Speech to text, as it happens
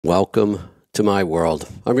Welcome to my world.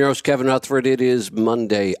 I'm your host, Kevin Rutherford. It is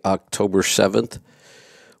Monday, October 7th.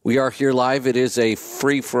 We are here live. It is a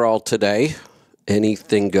free-for-all today.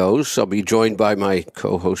 Anything goes. I'll be joined by my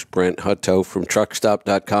co-host, Brent Hutto from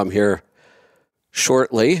truckstop.com here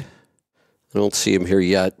shortly. I don't see him here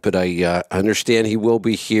yet, but I understand he will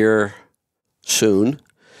be here soon.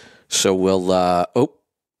 So we'll, I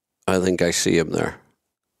think I see him there.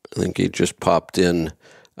 I think he just popped in.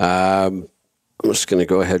 I'm just going to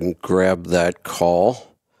go ahead and grab that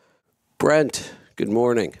call. Brent, good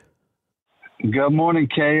morning. Good morning,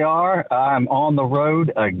 KR. I'm on the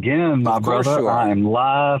road again, my brother. I'm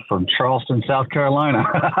live from Charleston, South Carolina.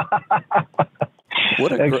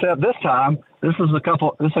 Except this time, this is a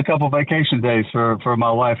couple vacation days for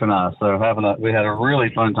my wife and I. So we had a really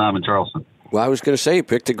fun time in Charleston. Well, I was going to say you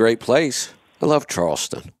picked a great place. I love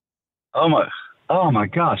Charleston. Oh my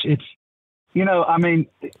gosh, it's.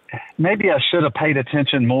 Maybe I should have paid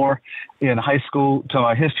attention more in high school to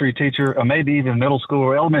my history teacher, or maybe even middle school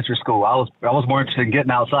or elementary school. I was more interested in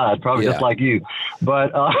getting outside, probably just like you.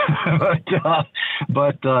 But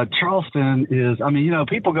Charleston is.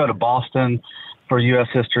 People go to Boston for U.S.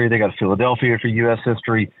 history. They go to Philadelphia for U.S.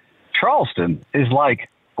 history. Charleston is like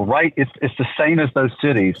it's the same as those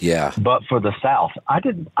cities. Yeah. But for the South,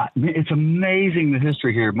 it's amazing the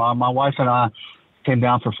history here. My wife and I came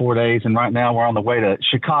down for 4 days, and right now we're on the way to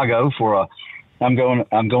Chicago for I'm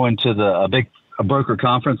going to a broker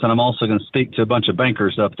conference, and I'm also going to speak to a bunch of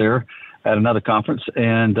bankers up there at another conference.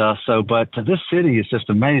 And but this city is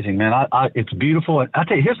just amazing, man. It's beautiful. And I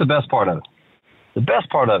tell you, here's the best part of it. The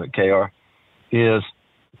best part of it, KR, is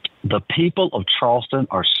the people of Charleston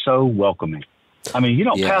are so welcoming. You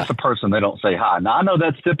don't pass a person, they don't say hi. Now, I know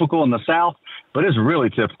that's typical in the South, but it's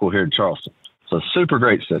really typical here in Charleston. It's a super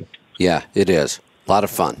great city. Yeah, it is. A lot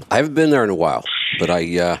of fun. I haven't been there in a while, but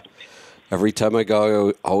every time I go,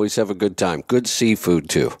 I always have a good time. Good seafood,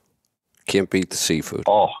 too. Can't beat the seafood.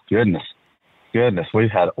 Oh, goodness.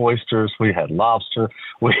 We've had oysters. We had lobster.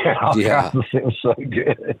 We had all kinds of, it was so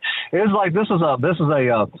good. It was like,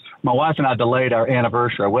 my wife and I delayed our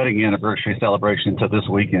wedding anniversary celebration to this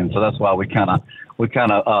weekend. So that's why we kind of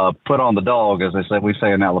put on the dog, as we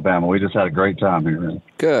say in Alabama. We just had a great time here.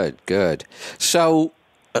 Good. So,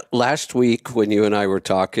 last week, when you and I were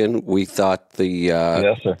talking, we thought the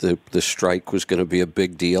strike was going to be a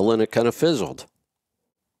big deal, and it kind of fizzled.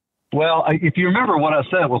 Well, if you remember what I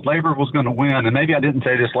said was labor was going to win, and maybe I didn't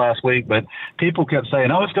say this last week, but people kept saying,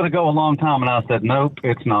 "Oh, it's going to go a long time," and I said, "Nope,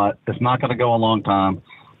 it's not. It's not going to go a long time."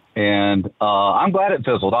 And I'm glad it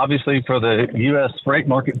fizzled. Obviously, for the U.S. freight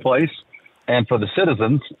marketplace and for the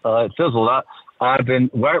citizens, it fizzled. I've been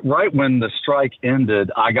right when the strike ended.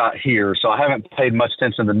 I got here, so I haven't paid much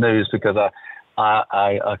attention to the news because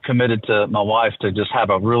I committed to my wife to just have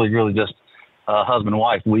a really, really just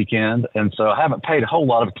husband-wife weekend, and so I haven't paid a whole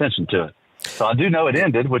lot of attention to it. So I do know it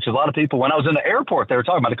ended, which a lot of people, when I was in the airport, they were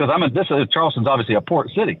talking about it because Charleston's obviously a port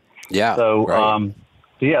city. Yeah. So right.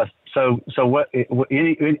 So what's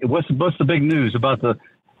the big news about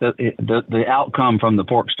the outcome from the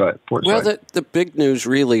port strike? Well, the big news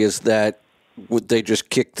really is that they just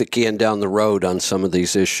kick the can down the road on some of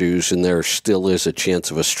these issues, and there still is a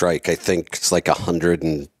chance of a strike. I think it's like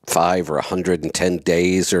 105 or 110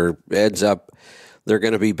 days, or ends up they're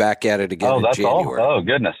going to be back at it again in January. Oh,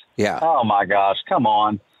 goodness. Yeah. Oh, my gosh. Come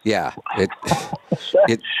on. Yeah.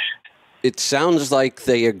 It sounds like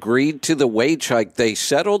they agreed to the wage hike. They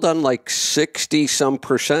settled on like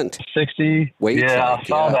 60-some%. 60? Wage hike. I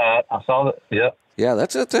saw that. Yep. Yeah,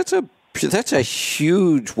 that's a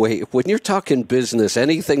huge weight. When you're talking business,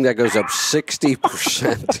 anything that goes up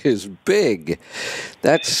 60% is big.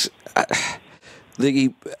 That's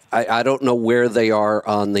I don't know where they are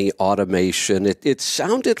on the automation. It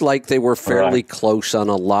sounded like they were fairly close on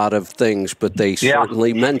a lot of things, but they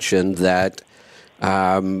certainly mentioned that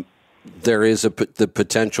there is the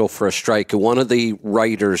potential for a strike. And one of the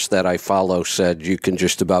writers that I follow said you can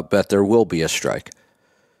just about bet there will be a strike.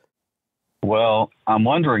 Well, I'm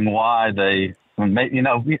wondering why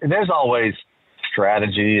there's always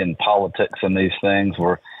strategy and politics in these things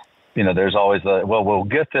where, there's always we'll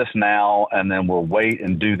get this now and then we'll wait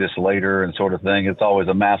and do this later and sort of thing. It's always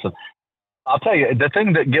a massive. I'll tell you, the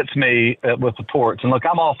thing that gets me with the ports, and look,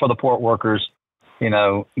 I'm all for the port workers,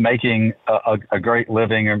 making a great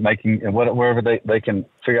living or making whatever they can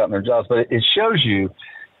figure out in their jobs. But it shows you,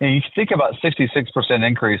 you think about 66%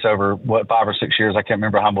 increase over 5 or 6 years. I can't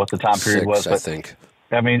remember what the time period was. But, I think.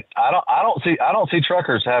 I don't see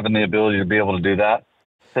truckers having the ability to be able to do that,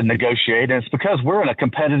 to negotiate. And it's because we're in a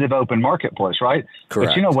competitive open marketplace, right?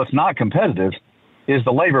 Correct. But what's not competitive is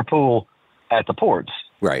the labor pool at the ports.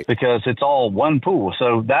 Right. because it's all one pool.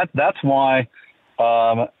 So that's why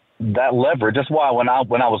that leverage. That's why when I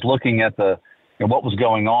was looking at what was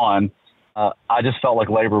going on, I just felt like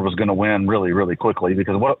labor was going to win really, really quickly,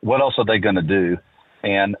 because what else are they going to do?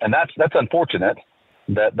 And that's unfortunate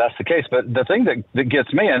that that's the case. But the thing that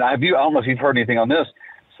gets me, and I don't know if you've heard anything on this.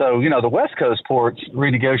 So, the West Coast ports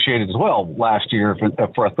renegotiated as well last year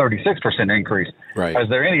for a 36% increase. Right. Is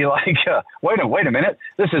there any wait a minute,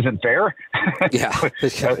 this isn't fair? Yeah.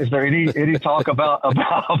 Is there any talk about them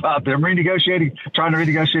trying to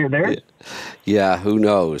renegotiate there? Yeah, who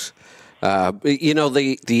knows?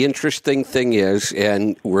 The interesting thing is,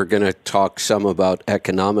 and we're going to talk some about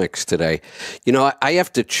economics today. I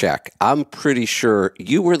have to check. I'm pretty sure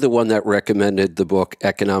you were the one that recommended the book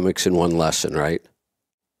Economics in One Lesson, right?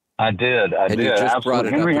 I did. And you just Absolutely. brought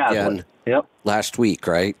it Henry up Hazlitt. again Yep. last week,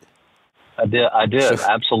 right? I did.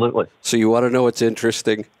 Absolutely. So you want to know what's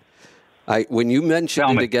interesting? When you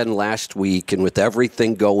mentioned it again last week, and with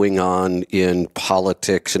everything going on in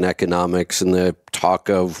politics and economics and the talk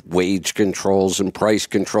of wage controls and price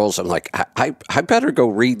controls, I'm like, I better go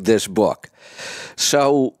read this book.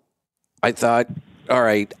 So I thought, all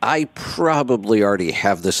right, I probably already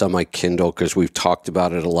have this on my Kindle because we've talked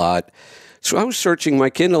about it a lot. So I was searching my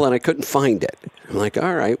Kindle and I couldn't find it. I'm like,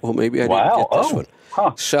 all right, well, maybe I didn't get this one.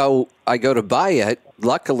 Huh. So I go to buy it.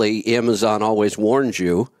 Luckily, Amazon always warns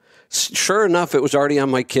you. Sure enough, it was already on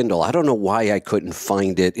my Kindle. I don't know why I couldn't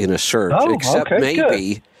find it in a search, except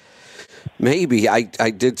maybe I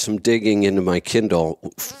did some digging into my Kindle.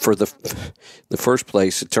 For the first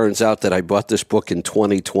place, it turns out that I bought this book in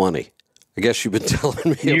 2020. I guess you've been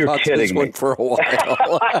telling me about this one for a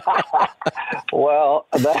while. Well,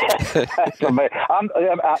 that's amazing.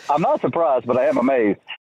 I'm not surprised, but I am amazed.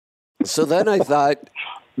 So then I thought,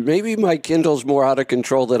 maybe my Kindle's more out of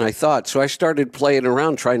control than I thought. So I started playing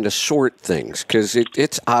around trying to sort things, because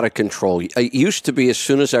it's out of control. It used to be as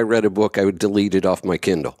soon as I read a book, I would delete it off my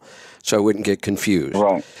Kindle so I wouldn't get confused.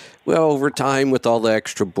 Right. Well, over time, with all the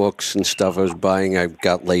extra books and stuff I was buying, I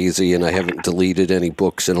got lazy and I haven't deleted any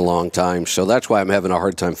books in a long time. So that's why I'm having a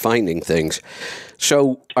hard time finding things.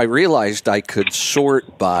 So I realized I could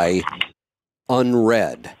sort by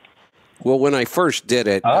unread. Well, when I first did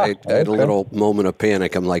it, I had a little moment of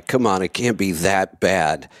panic. I'm like, come on, it can't be that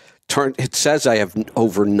bad. It says I have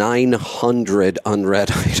over 900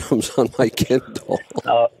 unread items on my Kindle.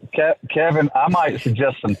 Kevin, I might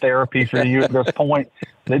suggest some therapy for you at this point.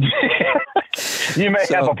 You may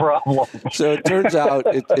have a problem. So it turns out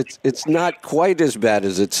it's not quite as bad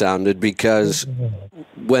as it sounded, because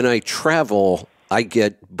when I travel, I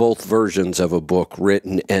get both versions of a book,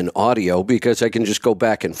 written and audio, because I can just go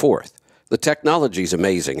back and forth. The technology is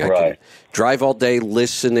amazing. I can drive all day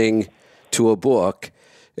listening to a book,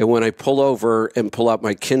 and when I pull over and pull out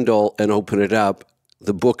my Kindle and open it up,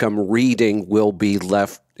 the book I'm reading will be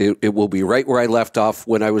it will be right where I left off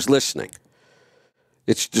when I was listening.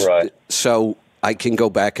 It's just so I can go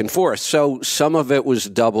back and forth. So some of it was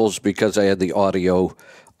doubles because I had the audio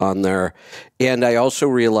on there, and I also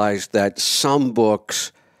realized that some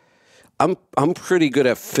books, I'm pretty good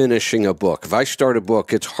at finishing a book. If I start a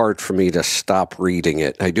book, it's hard for me to stop reading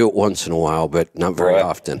it. I do it once in a while, but not very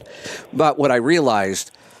often. But what I realized,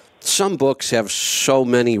 some books have so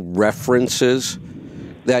many references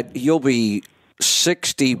that you'll be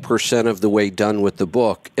 60% of the way done with the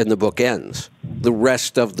book, and the book ends. The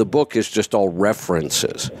rest of the book is just all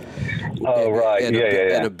references. Oh, right.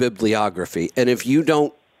 And a bibliography. And if you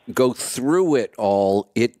don't go through it all,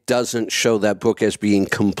 it doesn't show that book as being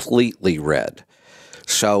completely read.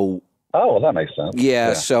 So, well, that makes sense.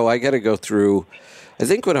 Yeah, so I got to go through. I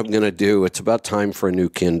think what I'm going to do, it's about time for a new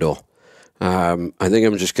Kindle. I think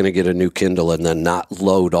I'm just going to get a new Kindle and then not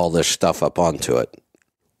load all this stuff up onto it,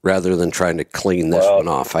 rather than trying to clean this one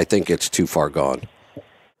off. I think it's too far gone.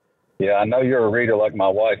 Yeah, I know you're a reader like my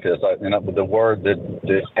wife is.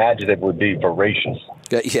 The adjective would be voracious.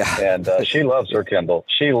 Yeah. And she loves her Kindle.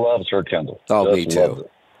 Oh, me too.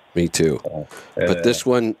 Me too. But this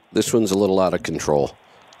one's a little out of control.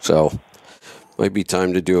 So might be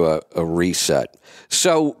time to do a reset.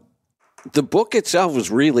 So the book itself was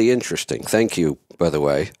really interesting. Thank you, by the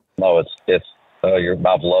way. No, I've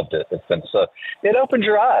loved it. It's been it opens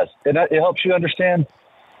your eyes. It helps you understand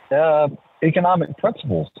economic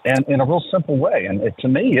principles, and in a real simple way. And to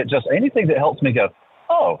me, it just anything that helps me go,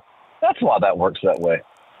 oh, that's why that works that way,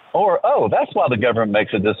 or oh, that's why the government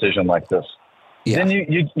makes a decision like this. Yeah. Then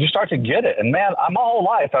you start to get it. And man, my whole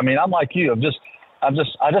life, I mean, I'm like you. I'm just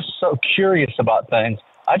so curious about things.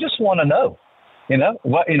 I just want to know.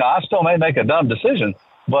 I still may make a dumb decision,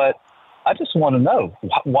 but I just want to know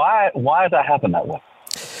why does that happen that way?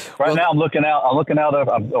 Right now, I'm looking out.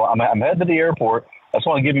 I'm heading to the airport. I just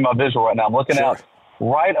want to give you my visual right now. I'm looking out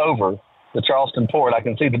right over the Charleston port. I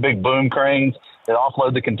can see the big boom cranes that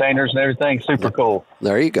offload the containers and everything. Super cool.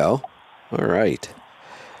 There you go. All right.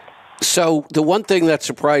 So the one thing that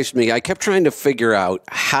surprised me, I kept trying to figure out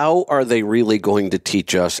how are they really going to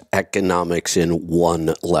teach us economics in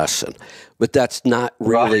one lesson? But that's not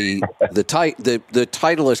really the title. The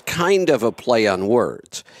title is kind of a play on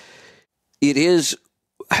words.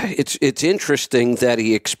 It's interesting that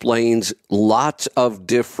he explains lots of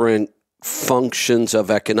different functions of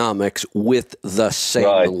economics with the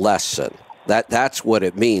same lesson. That's what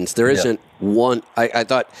it means. There isn't one. I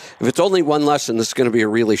thought if it's only one lesson, this is going to be a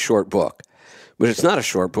really short book, but it's not a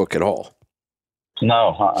short book at all.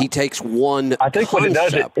 No, he takes one. I think what it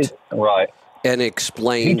does, and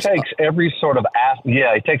explains. He takes every sort of he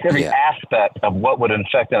takes every aspect of what would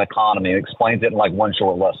affect an economy and explains it in like one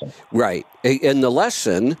short lesson. Right, and the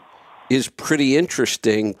lesson is pretty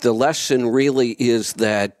interesting. The lesson really is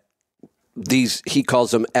that he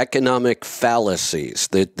calls them economic fallacies,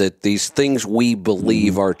 that these things we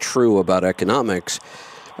believe are true about economics.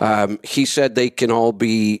 He said they can all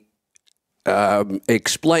be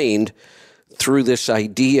explained through this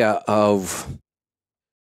idea of,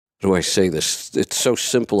 how do I say this? It's so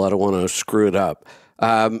simple, I don't want to screw it up.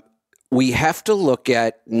 We have to look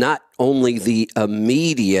at not only the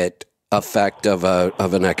immediate effect of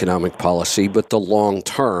an economic policy, but the long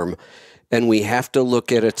term. And we have to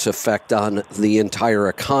look at its effect on the entire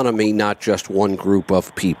economy, not just one group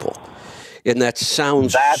of people. And that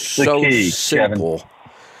sounds so simple, Kevin.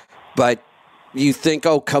 But you think,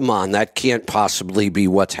 oh, come on, that can't possibly be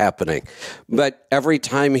what's happening. But every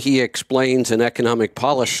time he explains an economic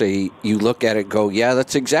policy, you look at it and go, yeah,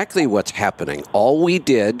 that's exactly what's happening. All we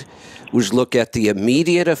did was look at the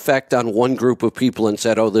immediate effect on one group of people and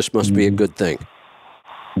said, oh, this must be a good thing.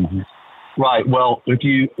 Mm-hmm. Right. Well, if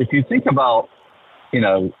you think about,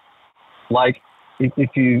 like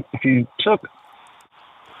if you took,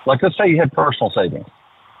 like, let's say you had personal savings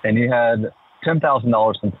and you had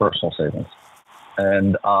 $10,000 in personal savings,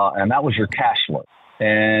 and that was your cash flow,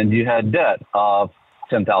 and you had debt of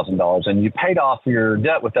 $10,000, and you paid off your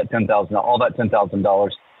debt with that $10,000, all that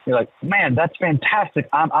 $10,000. You're like, man, that's fantastic.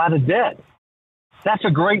 I'm out of debt. That's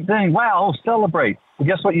a great thing. Wow, celebrate. Well,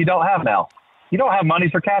 guess what? You don't have now. You don't have money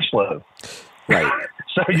for cash flow. Right.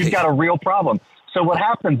 So you've got a real problem. So what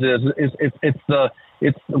happens is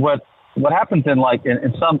what happens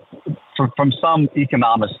in some from some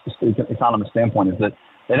economist standpoint is that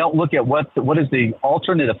they don't look at what is the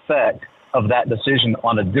alternate effect of that decision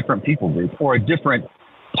on a different people group or a different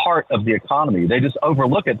part of the economy. They just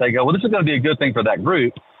overlook it. They go, well, this is going to be a good thing for that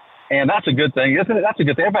group, and that's a good thing, isn't it? That's a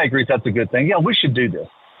good thing. Everybody agrees that's a good thing. Yeah, we should do this.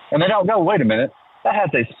 And they don't go, wait a minute. That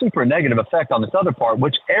has a super negative effect on this other part,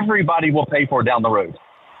 which everybody will pay for down the road.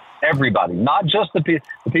 Everybody, not just the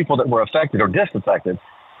people that were affected or disaffected.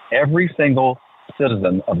 Every single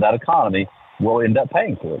citizen of that economy will end up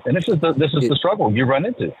paying for it. And this is the struggle you run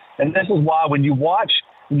into. And this is why when you watch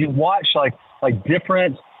like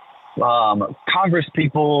different Congress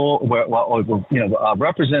people,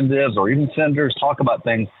 representatives or even senators talk about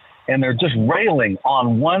things, and they're just railing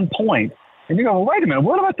on one point. And you go, well, wait a minute,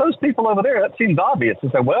 what about those people over there? That seems obvious. They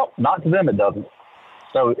say, well, not to them, it doesn't.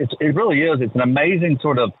 So it really is. It's an amazing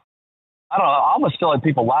sort of, I don't know, I almost feel like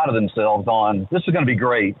people lie to themselves on this is going to be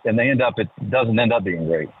great, and it doesn't end up being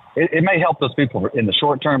great. It may help those people in the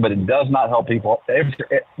short term, but it does not help people,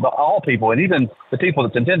 all people, and even the people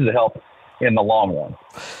that's intended to help in the long run.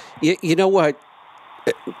 You know what?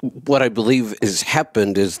 What I believe has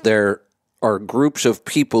happened is there are groups of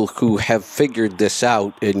people who have figured this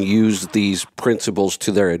out and used these principles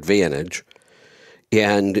to their advantage.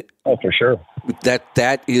 And for sure.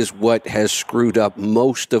 That is what has screwed up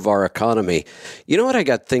most of our economy. You know what I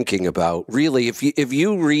got thinking about? Really, if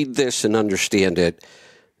you read this and understand it,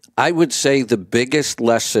 I would say the biggest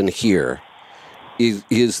lesson here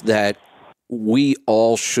is that we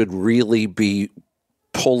all should really be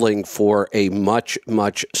pulling for a much,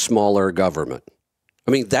 much smaller government.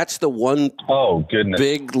 I mean, that's the one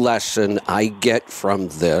big lesson I get from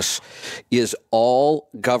this is all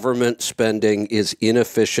government spending is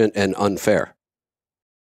inefficient and unfair.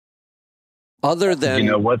 Other than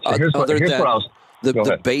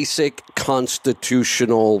the basic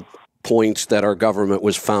constitutional points that our government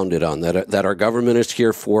was founded on, that our government is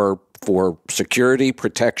here for security,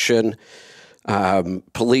 protection,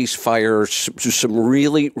 police, fire, some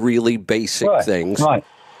really, really basic things. Right.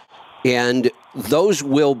 And those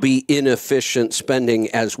will be inefficient spending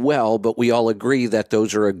as well, but we all agree that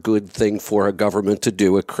those are a good thing for a government to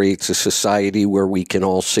do. It creates a society where we can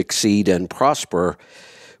all succeed and prosper.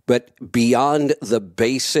 But beyond the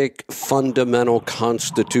basic fundamental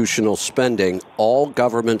constitutional spending, all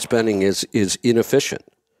government spending is inefficient.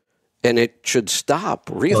 And it should stop,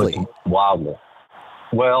 really. Wildly.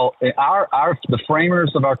 Well, the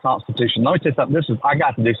framers of our Constitution, let me tell you something. I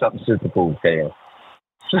got to do something super cool, KO.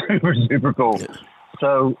 Super cool. Yeah.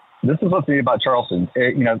 So this is what's neat about Charleston.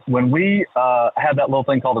 When we had that little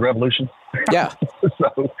thing called the Revolution. Yeah.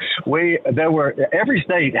 So every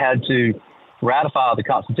state had to ratify the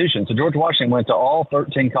Constitution. So George Washington went to all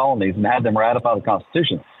 13 colonies and had them ratify the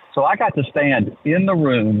Constitution. So I got to stand in the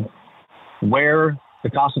room where the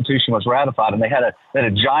Constitution was ratified, and they had a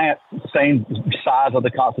giant, same size of the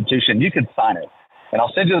Constitution. You could sign it, and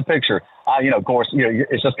I'll send you the picture. Of course,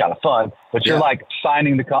 it's just kind of fun, but you're like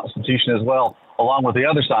signing the Constitution as well, along with the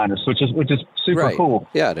other signers, which is super cool.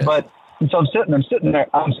 Yeah, it is. But so I'm sitting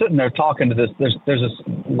there talking to this. There's this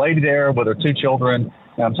lady there with her 2 children,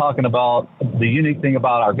 and I'm talking about the unique thing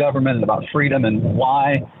about our government and about freedom and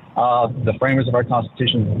why the framers of our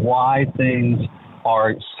Constitution, why things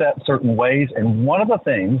are set certain ways. And one of the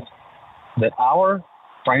things that our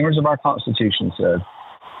framers of our Constitution said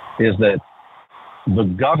is that the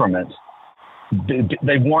government,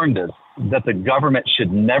 they warned us that the government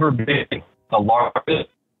should never be the largest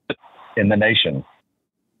in the nation.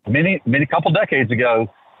 Many couple decades ago,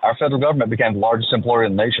 our federal government became the largest employer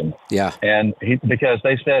in the nation. Yeah. And because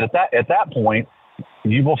they said at that point,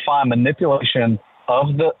 you will find manipulation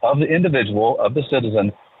of the individual, of the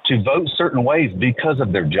citizen, to vote certain ways because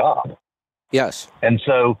of their job. Yes. And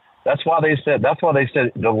so that's why they said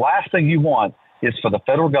the last thing you want is for the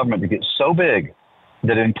federal government to get so big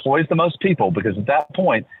that it employs the most people, because at that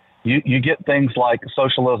point you get things like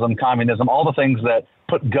socialism, communism, all the things that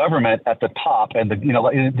put government at the top. And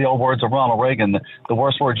the old words of Ronald Reagan, the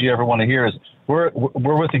worst words you ever want to hear is we're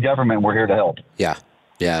with the government, we're here to help. Yeah.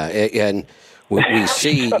 Yeah. And we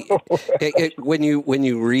see when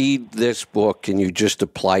you read this book and you just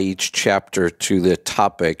apply each chapter to the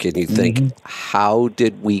topic and you think, how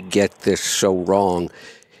did we get this so wrong?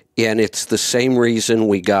 And it's the same reason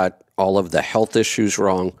we got all of the health issues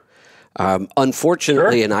wrong.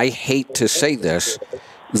 Unfortunately, and I hate to say this,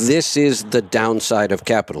 this is the downside of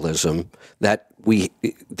capitalism that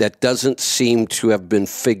doesn't seem to have been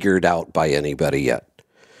figured out by anybody yet.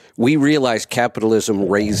 We realize capitalism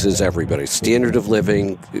raises everybody. Standard of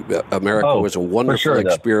living, America was a wonderful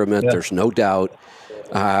experiment. Yeah. There's no doubt.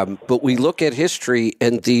 But we look at history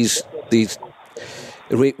and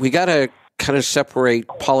we got to kind of separate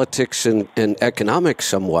politics and economics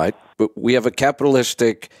somewhat. But we have a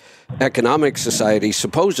capitalistic economic society,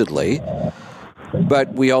 supposedly,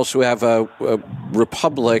 but we also have a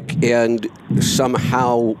republic, and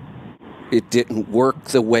somehow it didn't work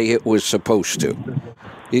the way it was supposed to.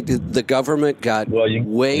 The government got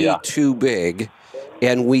way too big,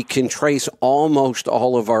 and we can trace almost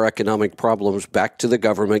all of our economic problems back to the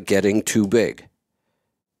government getting too big.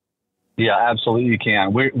 Yeah, absolutely you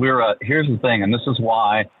can. Here's the thing, and this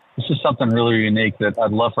is something really unique that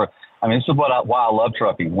I'd love for. I mean, this is why I love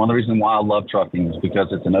trucking. One of the reasons why I love trucking is because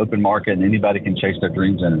it's an open market and anybody can chase their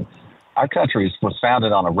dreams in it. Our country was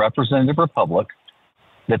founded on a representative republic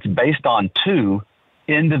that's based on 2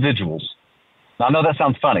 individuals. Now, I know that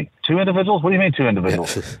sounds funny. 2 individuals? What do you mean 2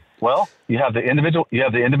 individuals? Well, you have the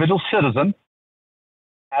individual citizen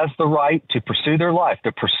has the right to pursue their life,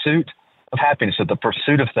 the pursuit of happiness, the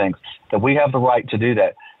pursuit of things, that we have the right to do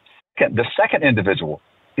that. The second individual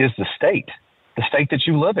is the state that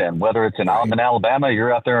you live in, whether it's in Alabama,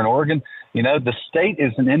 you're out there in Oregon, the state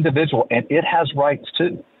is an individual and it has rights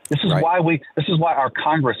too. This is why our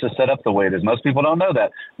Congress is set up the way it is. Most people don't know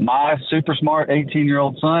that. My super smart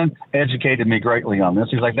 18-year-old son educated me greatly on this.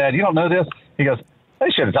 He's like, Dad, you don't know this? He goes, they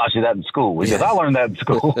should have taught you that in school. He goes, I learned that in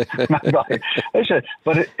school. They should.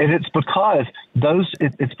 But it's because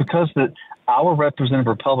that our representative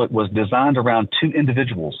republic was designed around 2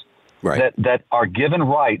 individuals. Right. That are given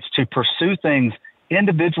rights to pursue things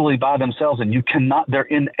individually by themselves, and they're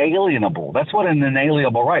inalienable. That's what an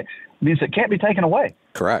inalienable right means. It can't be taken away.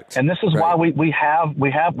 Correct. And this is why we have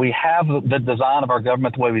the design of our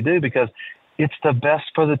government the way we do, because it's the best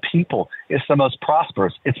for the people. It's the most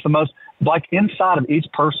prosperous. It's the most, like, inside of each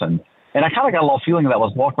person. And I kind of got a little feeling of that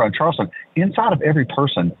was walking around Charleston. Inside of every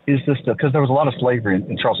person is this, because there was a lot of slavery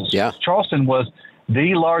in Charleston. Yeah. Charleston was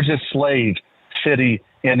the largest slave city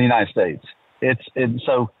in the United States.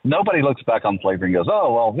 So nobody looks back on slavery and goes,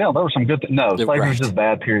 oh, well, there were some good things. No, slavery is just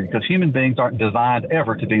bad, period, because human beings aren't designed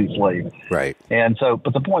ever to be enslaved. Right. And so,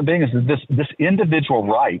 but the point being is this individual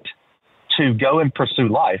right to go and pursue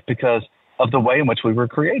life because of the way in which we were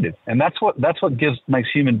created. And that's what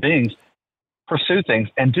makes human beings pursue things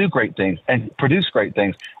and do great things and produce great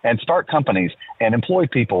things and start companies and employ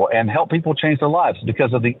people and help people change their lives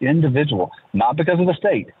because of the individual, not because of the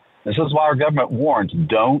state. This is why our government warns,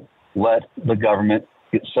 don't let the government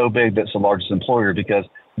get so big that it's the largest employer, because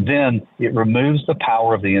then it removes the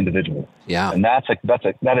power of the individual. Yeah. And that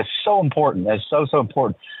is so important. That's so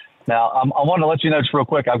important. Now, I want to let you know just real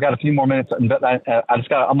quick. I've got a few more minutes, but I'm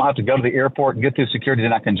gonna have to go to the airport and get through security,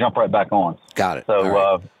 then I can jump right back on. Got it.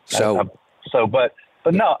 So, right.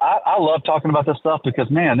 But no, I love talking about this stuff because,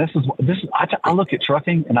 man, this is. I look at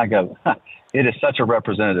trucking and I go, it is such a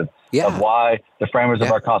representative of why the framers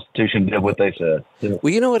of our Constitution did what they said.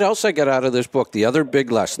 Well, you know what else I got out of this book? The other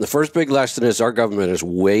big lesson. The first big lesson is our government is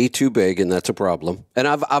way too big, and that's a problem. And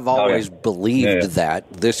I've always believed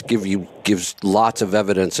that. This gives lots of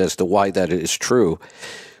evidence as to why that is true.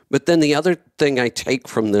 But then the other thing I take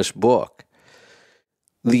from this book,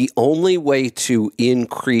 the only way to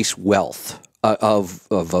increase wealth of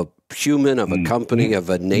a human, of a company,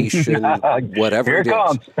 of a nation, whatever it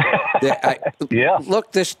is.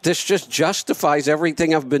 Look, this just justifies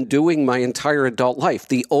everything I've been doing my entire adult life.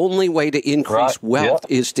 The only way to increase wealth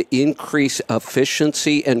is to increase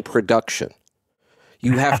efficiency and production.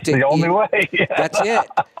 You have to. The only way. That's it.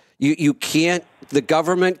 You can't. The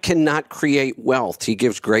government cannot create wealth. He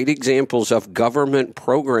gives great examples of government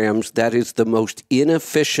programs that is the most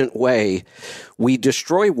inefficient way we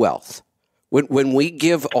destroy wealth. When we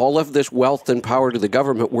give all of this wealth and power to the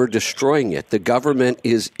government, we're destroying it. The government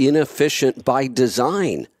is inefficient by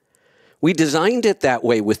design. We designed it that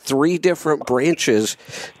way with 3 different branches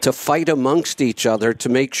to fight amongst each other to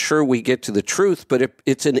make sure we get to the truth, but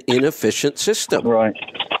it's an inefficient system. Right.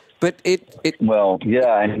 But it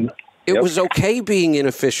was okay being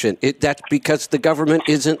inefficient. That's because the government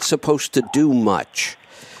isn't supposed to do much.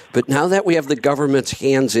 But now that we have the government's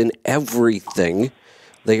hands in everything,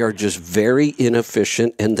 they are just very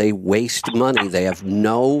inefficient and they waste money. They have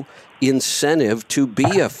no incentive to be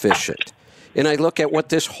efficient. And I look at what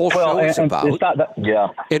this whole show is about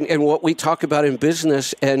and what we talk about in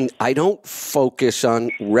business, and I don't focus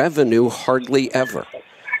on revenue hardly ever.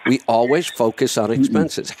 We always focus on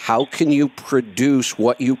expenses. How can you produce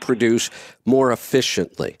what you produce more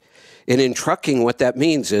efficiently? And in trucking, what that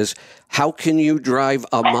means is how can you drive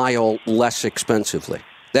a mile less expensively?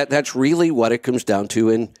 That's really what it comes down to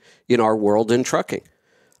in our world in trucking.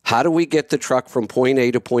 How do we get the truck from point A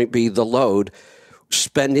to point B, the load,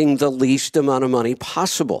 spending the least amount of money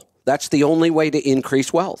possible? That's the only way to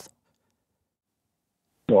increase wealth.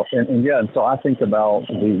 Well, and so I think about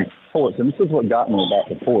the ports, and this is what got me about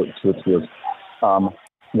the ports, which was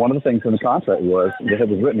one of the things in the contract was that it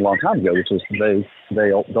was written a long time ago, which was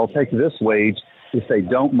they'll take this wage if they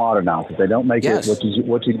don't modernize it, they don't make it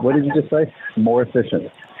what did you just say, more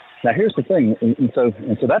efficient. Now here's the thing, and so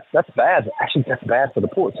that's bad. Actually, that's bad for the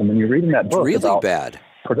ports. And when you're reading that book about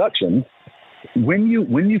production, when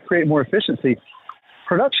you create more efficiency,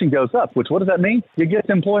 production goes up. Which what does that mean? You get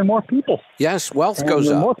to employ more people. Yes, wealth goes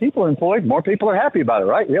up. More people are employed, more people are happy about it,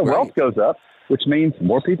 right? Yeah, right. Wealth goes up, which means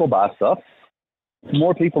more people buy stuff,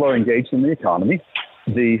 more people are engaged in the economy.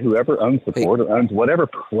 Whoever owns the port or owns whatever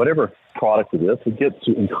product it is, it gets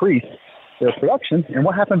to increase their production. And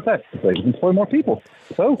what happens next? They employ more people.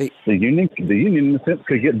 So the union in a sense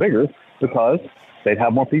could get bigger because they'd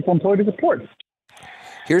have more people employed at the port.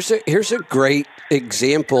 Here's a great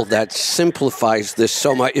example that simplifies this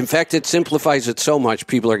so much. In fact, it simplifies it so much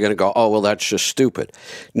people are going to go, oh, well, that's just stupid.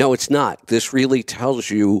 No, it's not. This really tells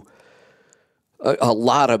you a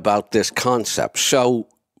lot about this concept. So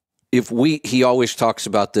he always talks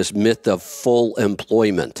about this myth of full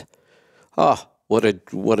employment. Oh, what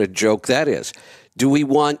a joke that is. Do we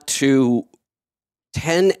want to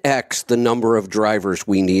 10x the number of drivers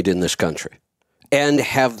we need in this country and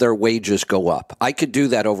have their wages go up? I could do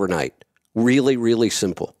that overnight. Really, really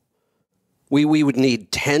simple. We would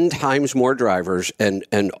need 10 times more drivers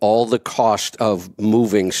and all the cost of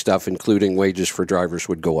moving stuff, including wages for drivers,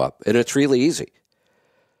 would go up. And it's really easy.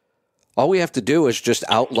 All we have to do is just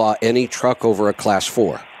outlaw any truck over a Class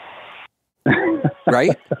 4.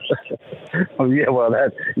 Right? Oh, yeah, well,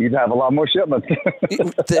 you'd have a lot more shipments.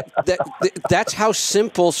 That's how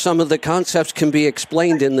simple some of the concepts can be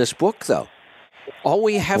explained in this book, though. All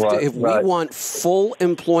we have to, if we want full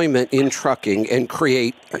employment in trucking and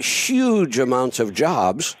create huge amounts of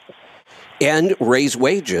jobs and raise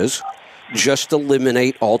wages, just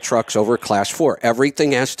eliminate all trucks over Class 4.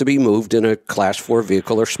 Everything has to be moved in a Class 4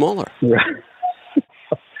 vehicle or smaller. Right.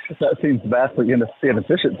 That seems vastly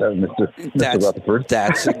inefficient, Mr. Rutherford.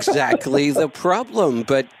 That's exactly the problem.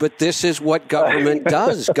 But this is what government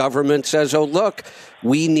does. Government says, oh, look,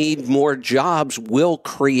 we need more jobs. We'll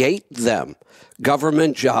create them.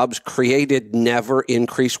 Government jobs created never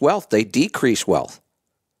increase wealth. They decrease wealth.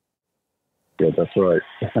 Yeah, that's right.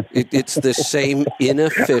 It's the same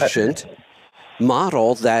inefficient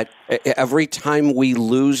model that every time we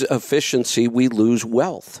lose efficiency, we lose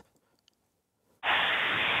wealth.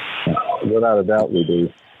 Without a doubt, we do.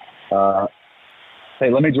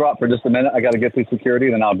 Hey, let me drop for just a minute. I got to get through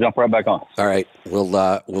security, then I'll jump right back on. All right,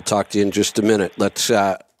 we'll talk to you in just a minute. Let's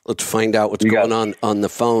find out what's going on the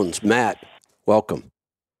phones. Matt, welcome.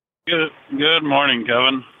 Good morning,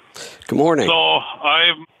 Kevin. Good morning. So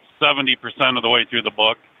I'm 70% of the way through the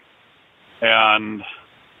book, and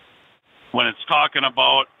when it's talking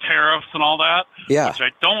about tariffs and all that, which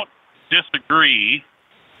I don't disagree,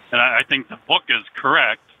 and I think the book is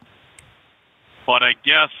correct, but I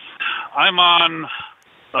guess I'm on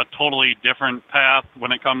a totally different path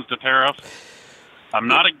when it comes to tariffs. I'm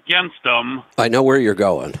not against them. I know where you're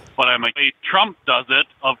going. But I'm like, Trump does it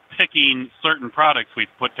of picking certain products we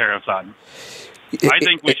put tariffs on. I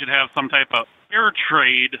think we should have some type of fair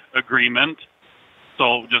trade agreement.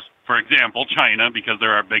 So just, for example, China, because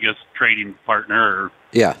they're our biggest trading partner,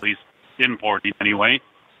 or at least importing anyway.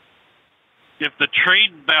 If the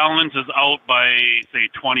trade balance is out by, say,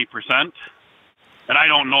 20%, and I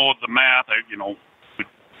don't know the math, I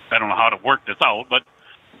don't know how to work this out, but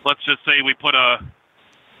let's just say we put a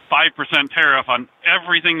 5% tariff on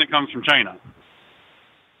everything that comes from China.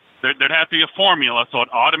 There'd have to be a formula so it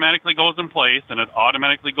automatically goes in place and it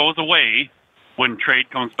automatically goes away when trade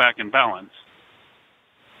comes back in balance.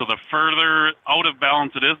 So the further out of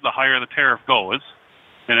balance it is, the higher the tariff goes.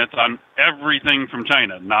 And it's on everything from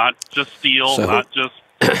China, not just steel, not just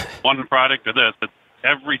one product or this, but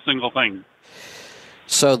every single thing.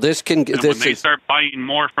 So this can... And when they start buying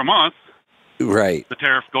more from us, right, the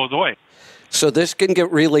tariff goes away. So this can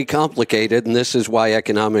get really complicated, and this is why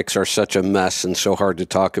economics are such a mess and so hard to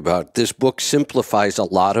talk about. This book simplifies a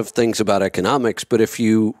lot of things about economics, but if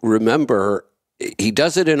you remember, he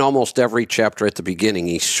does it in almost every chapter at the beginning.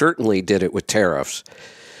 He certainly did it with tariffs.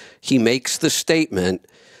 He makes the statement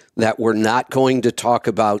that we're not going to talk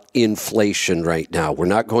about inflation right now. We're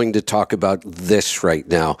not going to talk about this right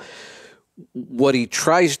now. What he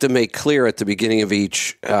tries to make clear at the beginning of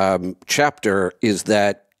each chapter is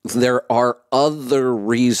that there are other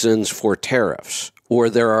reasons for tariffs, or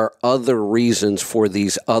there are other reasons for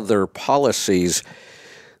these other policies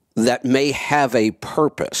that may have a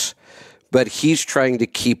purpose, but he's trying to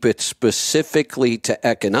keep it specifically to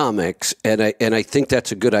economics, and I think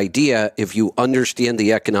that's a good idea. If you understand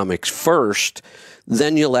the economics first,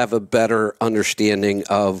 then you'll have a better understanding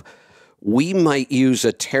of, we might use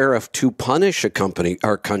a tariff to punish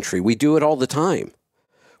our country. We do it all the time.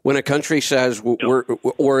 When a country says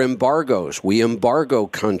or embargoes, we embargo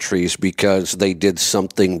countries because they did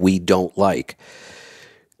something we don't like.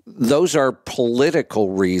 Those are political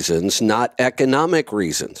reasons, not economic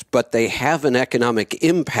reasons, but they have an economic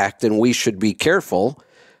impact, and we should be careful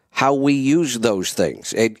how we use those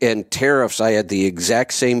things. And tariffs, I had the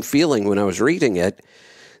exact same feeling when I was reading it,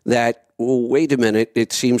 that, well, wait a minute,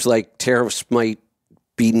 it seems like tariffs might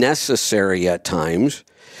be necessary at times.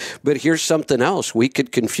 But here's something else. We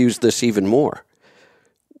could confuse this even more.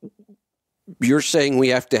 You're saying we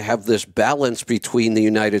have to have this balance between the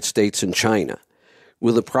United States and China.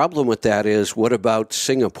 Well, the problem with that is, what about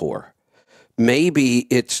Singapore? Maybe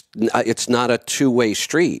it's not a two-way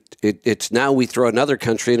street. It's now we throw another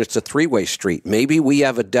country and it's a three-way street. Maybe we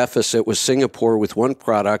have a deficit with Singapore with one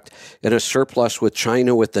product and a surplus with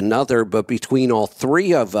China with another, but between all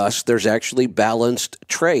three of us, there's actually balanced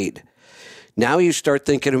trade. Now you start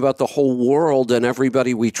thinking about the whole world and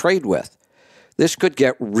everybody we trade with. This could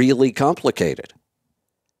get really complicated.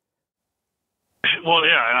 Well,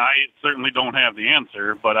 yeah, and I certainly don't have the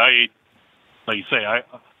answer, but like you say,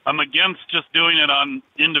 I'm against just doing it on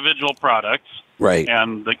individual products, right?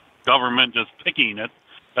 And the government just picking it.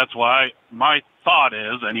 That's why my thought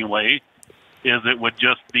is, anyway, is it would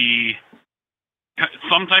just be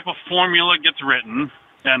some type of formula gets written,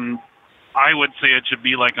 and I would say it should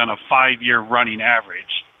be like on a 5-year running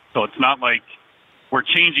average. So it's not like we're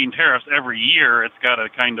changing tariffs every year. It's got to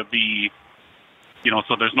kind of be,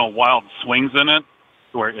 so there's no wild swings in it,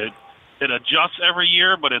 where it adjusts every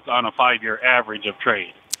year, but it's on a 5-year average of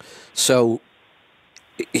trade. So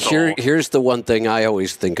here's the one thing I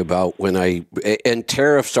always think about and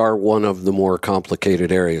tariffs are one of the more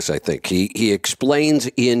complicated areas, I think. He explains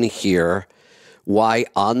in here why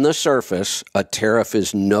on the surface a tariff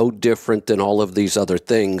is no different than all of these other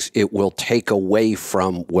things. It will take away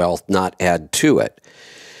from wealth, not add to it.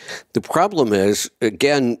 The problem is,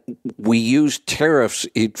 again, we use tariffs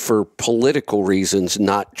for political reasons,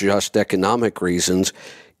 not just economic reasons.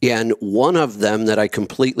 And one of them that I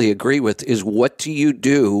completely agree with is, what do you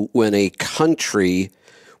do when a country,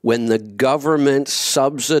 when the government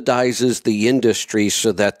subsidizes the industry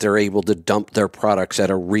so that they're able to dump their products at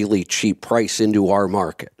a really cheap price into our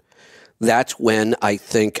market? That's when I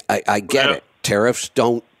think I get it. Tariffs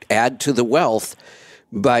don't add to the wealth,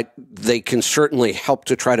 but they can certainly help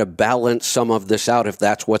to try to balance some of this out if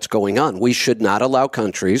that's what's going on. We should not allow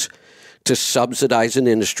countries to subsidize an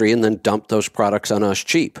industry and then dump those products on us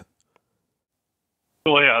cheap.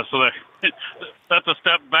 Well, yeah, so that's a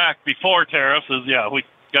step back before tariffs is, we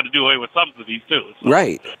got to do away with subsidies too. So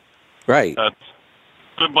right. We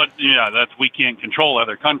can't control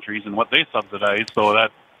other countries and what they subsidize, so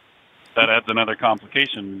that adds another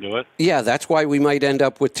complication to it. Yeah, that's why we might end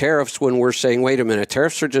up with tariffs when we're saying, wait a minute,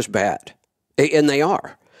 tariffs are just bad. And they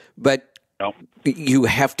are. But you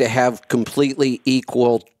have to have completely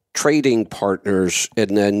equal trading partners,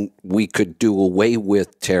 and then we could do away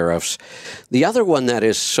with tariffs. The other one that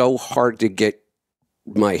is so hard to get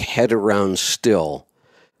my head around still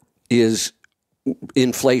is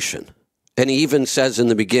inflation. And he even says in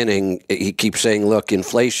the beginning, he keeps saying, look,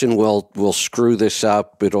 inflation will screw this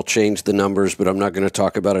up. It'll change the numbers, but I'm not going to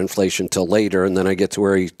talk about inflation till later. And then I get to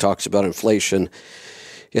where he talks about inflation,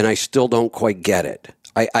 and I still don't quite get it.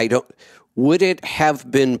 I don't. Would it have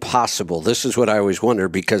been possible? This is what I always wonder,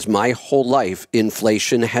 because my whole life,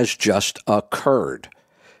 inflation has just occurred.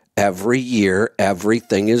 Every year,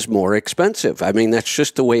 everything is more expensive. I mean, that's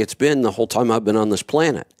just the way it's been the whole time I've been on this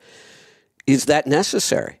planet. Is that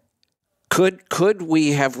necessary? Could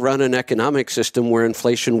we have run an economic system where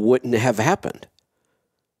inflation wouldn't have happened?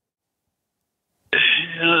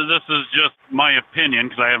 This is just my opinion,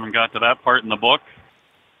 because I haven't got to that part in the book.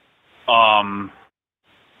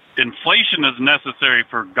 Inflation is necessary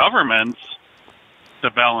for governments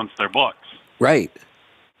to balance their books. Right.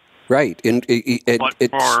 But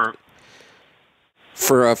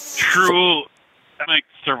for a true economic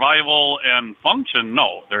survival and function,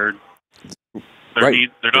 no. There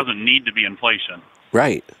doesn't need to be inflation.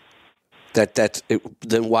 Right.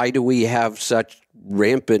 Then why do we have such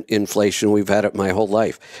rampant inflation? We've had it my whole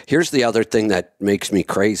life. Here's the other thing that makes me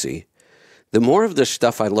crazy. The more of this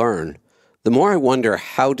stuff I learn, the more I wonder,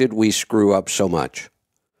 how did we screw up so much?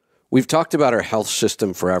 We've talked about our health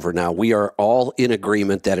system forever now. We are all in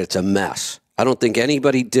agreement that it's a mess. I don't think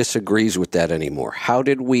anybody disagrees with that anymore. How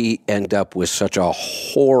did we end up with such a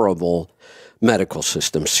horrible medical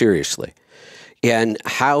system? Seriously. And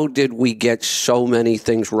how did we get so many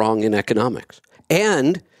things wrong in economics?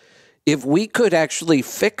 And if we could actually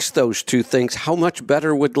fix those two things, how much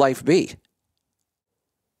better would life be?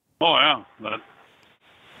 Oh, yeah.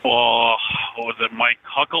 What was it, Mike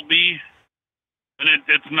Huckabee? And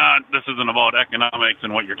this isn't about economics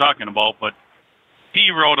and what you're talking about, but he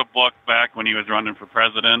wrote a book back when he was running for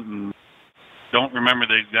president, and don't remember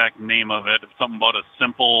the exact name of it. It's something about a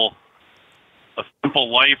simple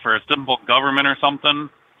life or a simple government or something.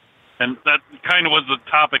 And that kind of was the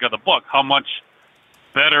topic of the book, how much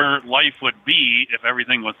better life would be if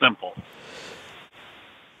everything was simple.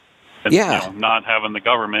 And, not having the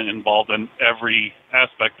government involved in every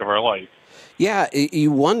aspect of our life. Yeah,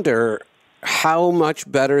 you wonder how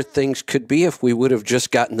much better things could be if we would have just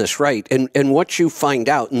gotten this right. And what you find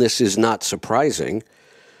out, and this is not surprising,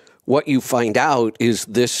 what you find out is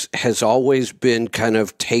this has always been kind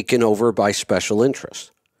of taken over by special interests.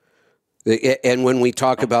 And when we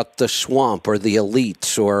talk about the swamp or the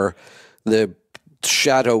elites or the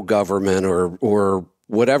shadow government or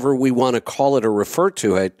whatever we want to call it or refer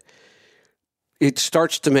to it, it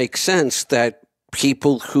starts to make sense that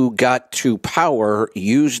people who got to power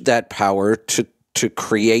used that power to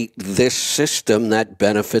create this system that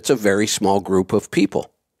benefits a very small group of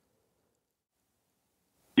people.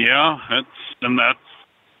 Yeah, that's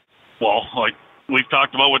like we've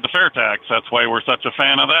talked about with the fair tax. That's why we're such a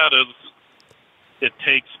fan of that, is it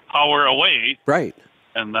takes power away. Right.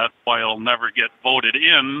 And that's why it'll never get voted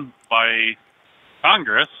in by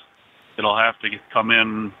Congress. It'll have to come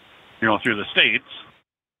in, through the states.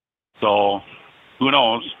 So who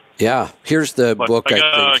knows? Yeah. Here's the book, I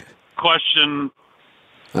got a question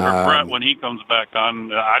for Brett when he comes back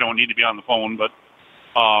on. I don't need to be on the phone, but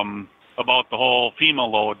about the whole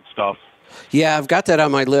FEMA load stuff. Yeah, I've got that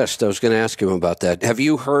on my list. I was going to ask him about that. Have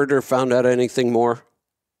you heard or found out anything more?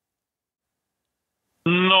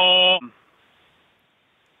 No.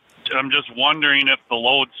 I'm just wondering if the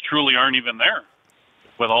loads truly aren't even there.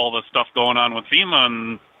 with all the stuff going on with FEMA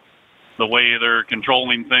and the way they're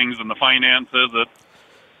controlling things and the finances.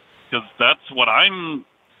 Because that's what I'm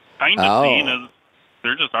kind of seeing is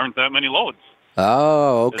there just aren't that many loads.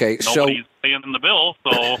 Oh, okay. Nobody's paying the bill,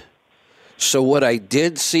 so. So what I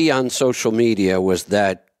did see on social media was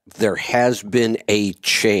that there has been a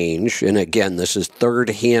change, and again, this is third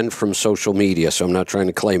hand from social media, so I'm not trying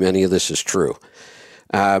to claim any of this is true,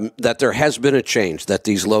 that there has been a change, that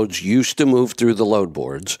these loads used to move through the load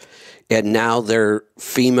boards, and now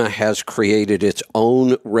FEMA has created its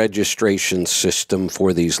own registration system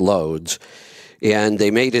for these loads, and they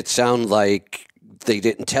made it sound like they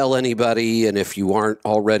didn't tell anybody, and if you aren't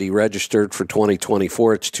already registered for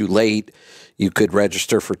 2024, it's too late. You could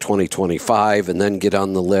register for 2025 and then get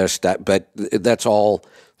on the list. But that's all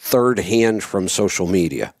third hand from social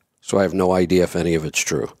media. So I have no idea if any of it's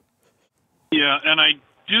true. Yeah, and I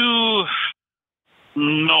do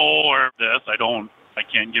know this. I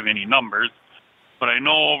can't give any numbers, but I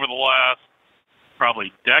know over the last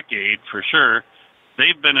probably decade for sure,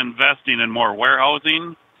 they've been investing in more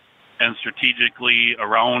warehousing and strategically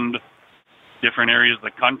around different areas of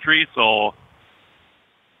the country. So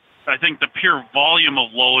I think the pure volume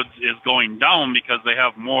of loads is going down because they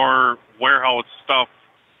have more warehouse stuff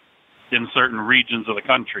in certain regions of the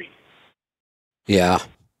country. Yeah.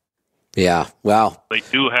 Yeah. Well, they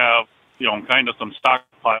do have, kind of some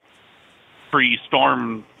stockpile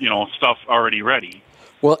pre-storm, stuff already ready.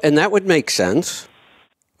 Well, and that would make sense.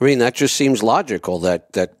 I mean, that just seems logical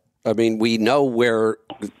we know where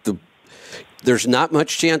there's not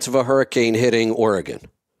much chance of a hurricane hitting Oregon.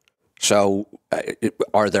 So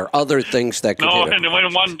are there other things that could hit it? And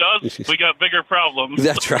when one does, we got bigger problems.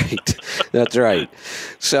 That's right. That's right.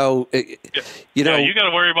 So, you got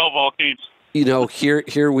to worry about volcanoes. Here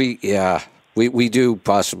we do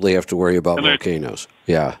possibly have to worry about volcanoes.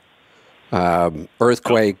 Yeah.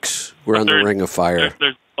 Earthquakes. We're on the ring of fire.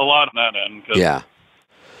 There's a lot on that end. Yeah.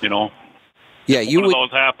 One of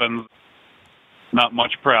those happens, not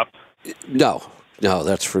much prep. No,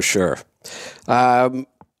 that's for sure.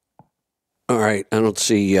 All right, I don't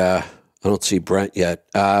see Brent yet.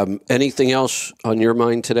 Anything else on your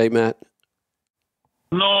mind today, Matt?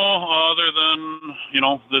 No, other than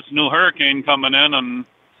this new hurricane coming in, and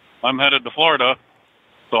I'm headed to Florida,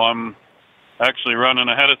 so I'm actually running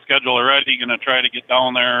ahead of schedule already. Going to try to get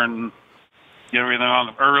down there and get everything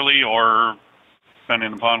on early, or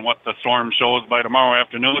depending upon what the storm shows by tomorrow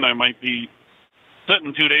afternoon, I might be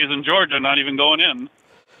sitting 2 days in Georgia, not even going in.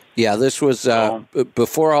 Yeah, this was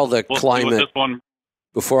before all the climate.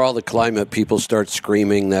 Before all the climate, people start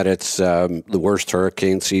screaming that it's the worst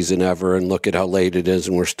hurricane season ever, and look at how late it is,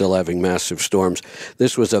 and we're still having massive storms.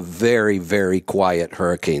 This was a very, very quiet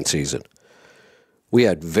hurricane season. We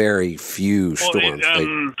had very few storms.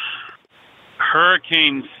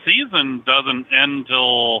 Hurricane season doesn't end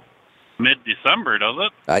till mid-December, does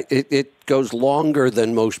it? It goes longer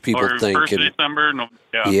than most people think. First December? No,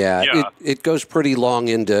 it goes pretty long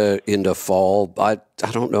into fall. I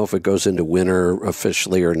don't know if it goes into winter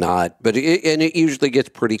officially or not, but it usually gets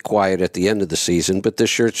pretty quiet at the end of the season. But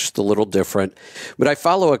this year it's just a little different. But I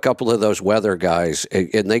follow a couple of those weather guys,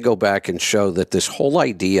 and they go back and show that this whole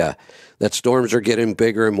idea that storms are getting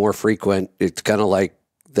bigger and more frequent, it's kind of like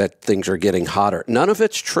that things are getting hotter. None of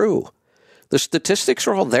it's true. The statistics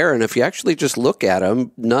are all there, and if you actually just look at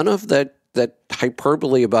them, none of that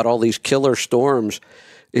hyperbole about all these killer storms,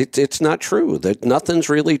 it's not true. That nothing's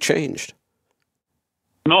really changed.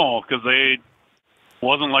 No, because they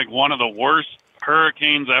wasn't like one of the worst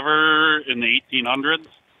hurricanes ever in the 1800s.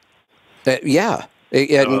 Yeah.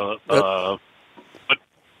 But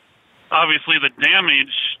obviously the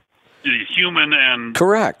damage to the human and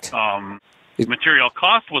correct material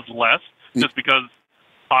cost was less, just because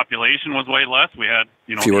population was way less. We had,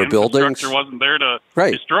 fewer the buildings. Infrastructure wasn't there to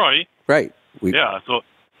destroy. Right. So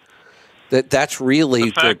that's really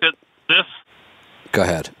the fact that this. Go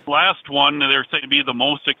ahead. Last one, they're saying to be the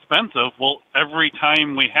most expensive. Well, every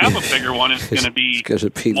time we have a bigger one, it's going to be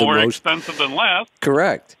more expensive than last.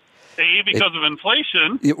 Correct. A, because of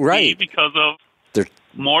inflation. Right. B, because of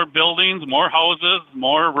more buildings, more houses,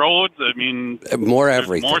 more roads. I mean, more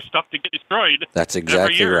everything. More stuff to get destroyed. That's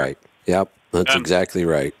exactly right. Yep. That's exactly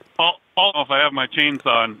right. If I have my chainsaw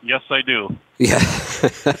on, yes, I do. Yeah.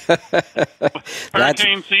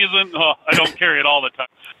 Hurricane season, I don't carry it all the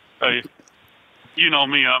time. You know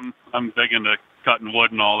me, I'm big into cutting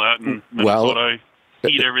wood and all that, and Minnesota, I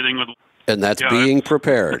eat everything with. And that's being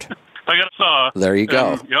prepared. I got a saw. There you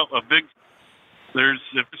go. If there's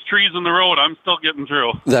trees in the road, I'm still getting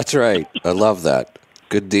through. That's right. I love that.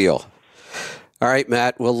 Good deal. All right,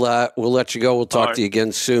 Matt, we'll let you go. We'll talk to you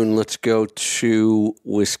again soon. Let's go to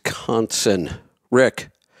Wisconsin. Rick,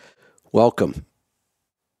 welcome.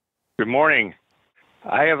 Good morning.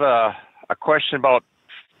 I have a question about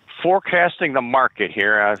forecasting the market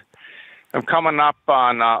here. I'm coming up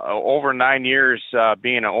on over 9 years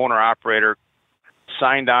being an owner-operator,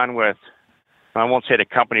 signed on with, I won't say the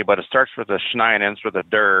company, but it starts with a Schnei and ends with a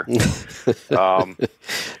Der.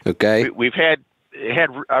 Okay. We've had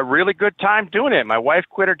a really good time doing it. My wife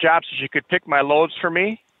quit her job so she could pick my loads for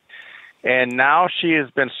me. And now she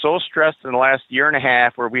has been so stressed in the last year and a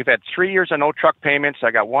half where we've had 3 years of no truck payments.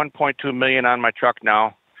 I got $1.2 million on my truck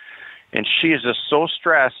now. And she is just so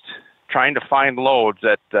stressed trying to find loads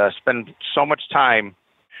that spend so much time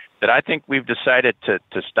that I think we've decided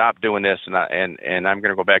to stop doing this, and I'm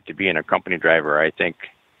going to go back to being a company driver. I think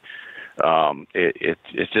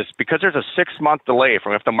it's just because there's a 6-month delay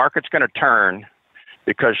from if the market's going to turn,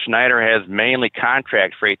 because Schneider has mainly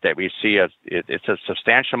contract freight that we see. It's a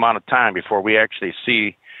substantial amount of time before we actually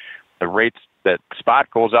see the rates that spot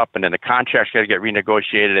goes up and then the contract's got to get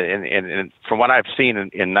renegotiated. And from what I've seen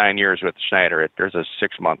in 9 years with Schneider, there's a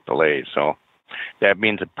 6-month delay. So that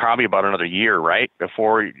means probably about another year, right,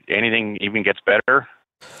 before anything even gets better?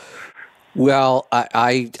 Well,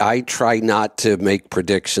 I try not to make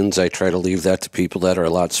predictions. I try to leave that to people that are a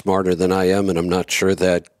lot smarter than I am, and I'm not sure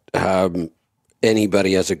that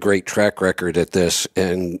anybody has a great track record at this.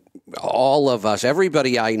 And all of us,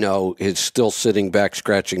 everybody I know is still sitting back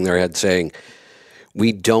scratching their head saying,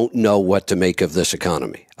 we don't know what to make of this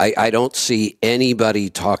economy. I don't see anybody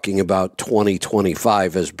talking about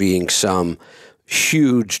 2025 as being some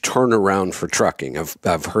huge turnaround for trucking.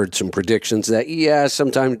 I've heard some predictions that,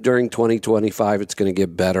 sometime during 2025 it's going to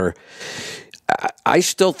get better. I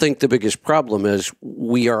still think the biggest problem is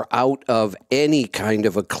we are out of any kind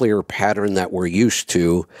of a clear pattern that we're used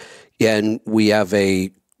to, and we have a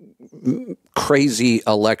crazy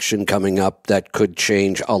election coming up that could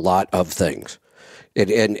change a lot of things.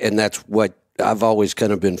 And that's what I've always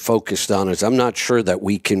kind of been focused on, is I'm not sure that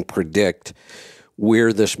we can predict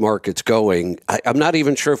where this market's going. I'm not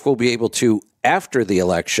even sure if we'll be able to after the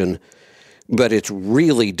election, but it's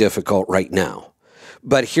really difficult right now.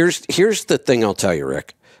 But here's the thing I'll tell you,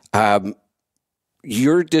 Rick.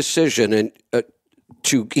 Your decision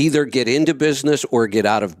to either get into business or get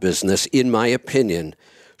out of business, in my opinion,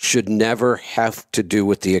 should never have to do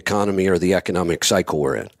with the economy or the economic cycle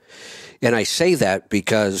we're in. And I say that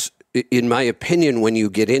because, in my opinion, when you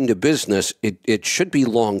get into business, it should be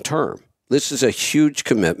long-term. This is a huge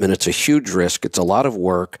commitment. It's a huge risk. It's a lot of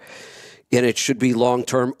work, and it should be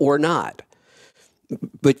long-term or not.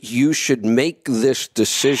 But you should make this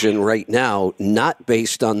decision right now, not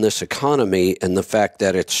based on this economy and the fact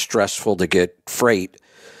that it's stressful to get freight,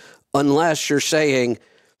 unless you're saying,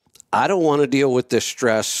 I don't want to deal with this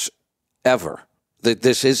stress ever, that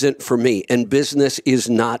this isn't for me. And business is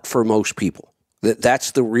not for most people.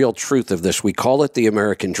 That's the real truth of this. We call it the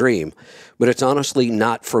American dream, but it's honestly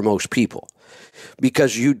not for most people.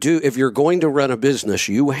 Because if you're going to run a business,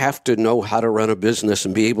 you have to know how to run a business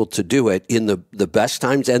and be able to do it in the best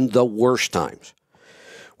times and the worst times.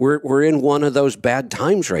 We're in one of those bad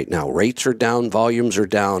times right now. Rates are down, volumes are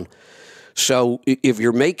down. So if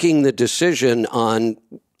you're making the decision on,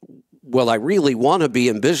 well, I really want to be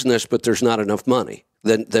in business, but there's not enough money,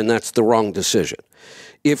 then that's the wrong decision.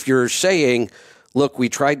 If you're saying, look, we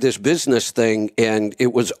tried this business thing and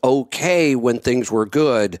it was okay when things were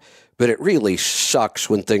good, but it really sucks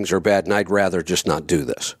when things are bad, and I'd rather just not do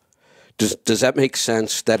this. Does that make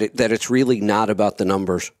sense, that it's really not about the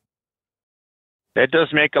numbers? It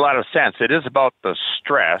does make a lot of sense. It is about the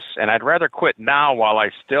stress, and I'd rather quit now while I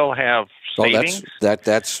still have savings.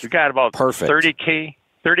 That's you got about perfect. $30K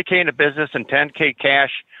in the business and $10K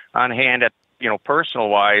cash on hand at personal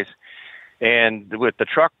wise. And with the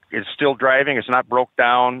truck is still driving, it's not broke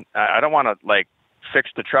down. I don't want to fix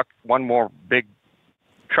the truck, one more big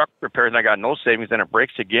truck repairs, and I got no savings, then it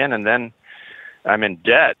breaks again, and then I'm in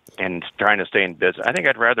debt and trying to stay in business. I think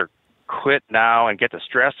I'd rather quit now and get the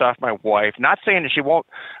stress off my wife. Not saying that she won't.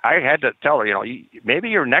 I had to tell her, maybe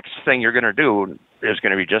your next thing you're going to do is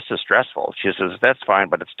going to be just as stressful. She says, that's fine,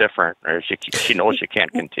 but it's different. Or she knows she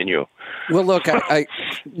can't continue. Well, look, I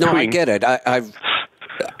get it.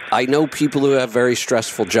 I know people who have very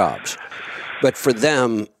stressful jobs, but for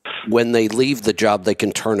them, when they leave the job, they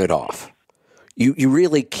can turn it off. You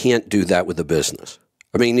really can't do that with a business.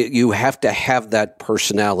 I mean, you have to have that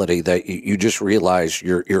personality that you just realize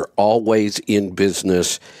you're always in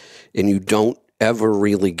business and you don't ever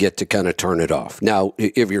really get to kind of turn it off. Now,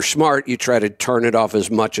 if you're smart, you try to turn it off as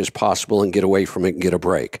much as possible and get away from it and get a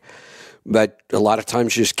break. But a lot of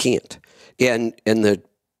times you just can't. And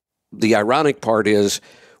the ironic part is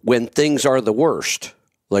when things are the worst,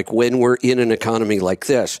 like when we're in an economy like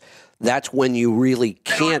this, that's when you really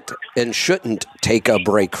can't and shouldn't take a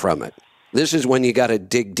break from it. This is when you got to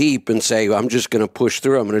dig deep and say, I'm just going to push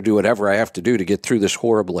through. I'm going to do whatever I have to do to get through this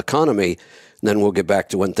horrible economy. And then we'll get back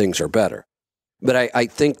to when things are better. But I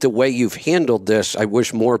think the way you've handled this, I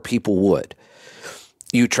wish more people would.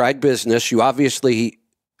 You tried business. You obviously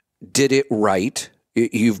did it right.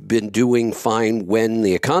 You've been doing fine when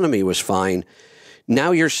the economy was fine.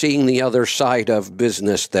 Now you're seeing the other side of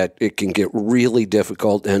business, that it can get really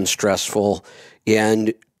difficult and stressful.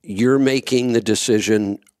 And you're making the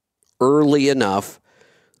decision early enough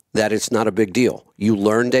that it's not a big deal. You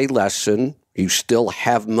learned a lesson. You still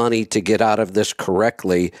have money to get out of this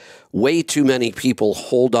correctly. Way too many people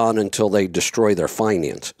hold on until they destroy their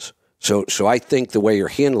finances. So I think the way you're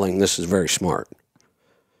handling this is very smart.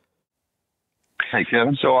 Hey,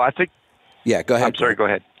 Kevin. So I think. Yeah, go ahead. I'm sorry. Go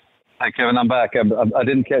ahead. Hi, Kevin. I'm back. I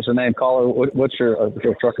didn't catch the name. Caller, what's your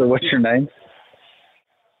trucker? What's your name?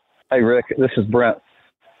 Hey, Rick. This is Brent.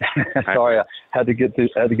 Sorry, I had to get through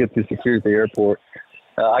security at the airport.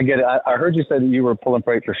 I get it. I heard you say that you were pulling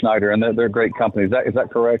freight for Schneider, and they're a great company. Is that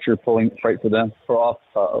correct? You're pulling freight for them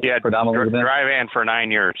Yeah, predominantly with them? Dry van for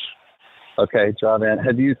 9 years. Okay, dry van.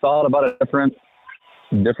 Have you thought about a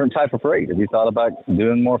different type of freight? Have you thought about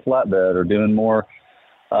doing more flatbed or doing more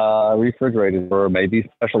refrigerated or maybe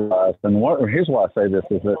specialized? And here's why I say this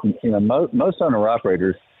is that most owner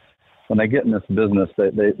operators, when they get in this business,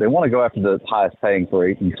 they want to go after the highest paying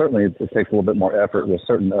freight, and certainly it takes a little bit more effort with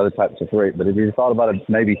certain other types of freight. But if you thought about it,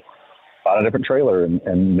 maybe bought a different trailer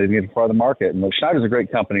and moving it part of the market. And Schneider's a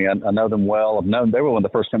great company. I know them well. They were one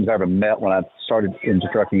of the first companies I ever met when I started into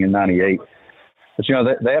trucking in '98. But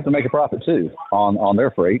they have to make a profit too on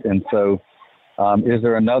their freight. And so, are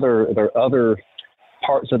there other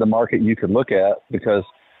parts of the market you could look at? Because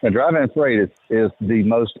dry van freight is the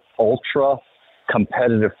most ultra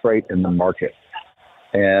competitive freight in the market,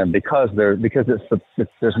 and because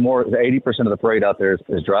there's more, 80% of the freight out there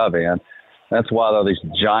is dry van. That's why these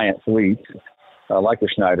giant fleets like the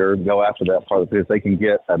Schneider go after that part of it, because they can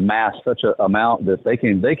get amass such an amount that they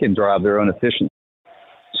can drive their own efficiency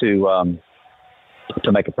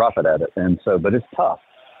to make a profit at it. And so, but it's tough.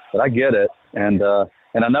 But I get it, and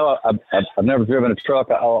I know I've never driven a truck.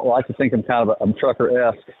 I like to think I'm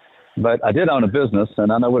trucker-esque. But I did own a business,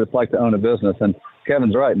 and I know what it's like to own a business. And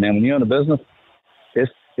Kevin's right, man. When you own a business,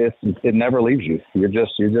 it never leaves you. You're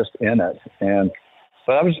just in it.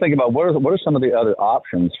 But I was just thinking about what are some of the other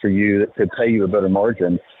options for you that could pay you a better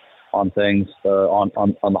margin on things on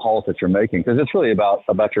the hauls that you're making, because it's really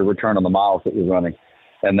about your return on the miles that you're running,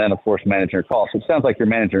 and then of course managing your costs. It sounds like you're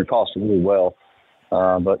managing your costs really well.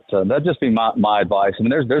 But that'd just be my advice. I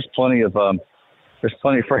mean, there's plenty of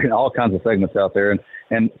freight in all kinds of segments out there.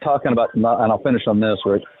 And talking about, and I'll finish on this,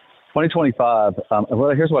 Rick, 2025,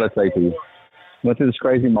 well, here's what I'd say to you. Went through this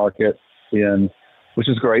crazy market, which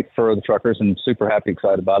is great for the truckers, and super happy,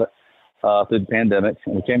 excited about it, through the pandemic.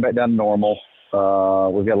 And we came back down to normal.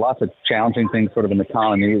 We've got lots of challenging things sort of in the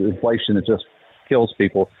economy. Inflation, it just kills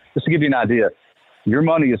people. Just to give you an idea, your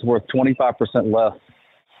money is worth 25% less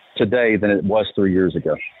today than it was 3 years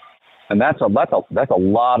ago. And that's a lot of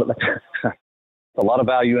a lot of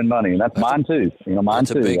value in money, and that's mine too. Mine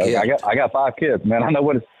too. I got 5 kids, man. I know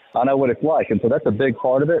what it's like, and so that's a big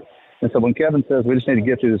part of it. And so when Kevin says we just need to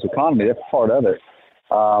get through this economy, that's part of it.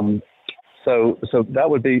 So that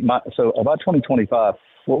would be so about 2025.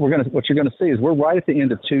 What you're gonna see is we're right at the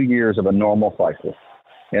end of 2 years of a normal cycle,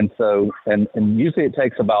 and so and usually it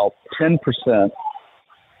takes about 10%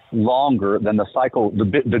 longer than the cycle,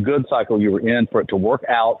 the good cycle you were in, for it to work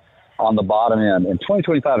out on the bottom end. And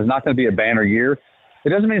 2025 is not going to be a banner year. It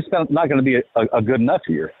doesn't mean it's not going to be a good enough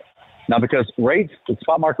year. Now, because the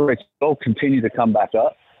spot market rates will continue to come back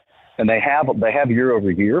up, and they have year over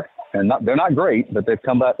year, and they're not great, but they've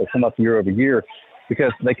come up year over year,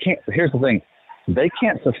 because they can't. Here's the thing: they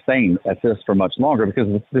can't sustain at this for much longer, because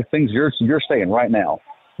the things you're saying right now,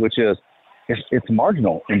 which is it's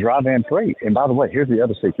marginal in dry van freight. And by the way, here's the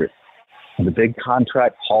other secret: the big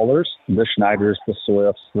contract haulers, the Schneiders, the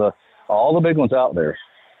Swifts, all the big ones out there,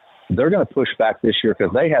 they're going to push back this year,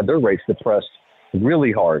 because they had their rates depressed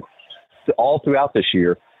really hard all throughout this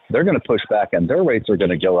year. They're going to push back, and their rates are going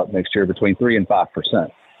to go up next year between 3% and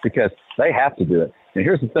 5%, because they have to do it. And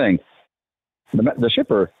here's the thing: the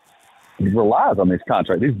shipper relies on these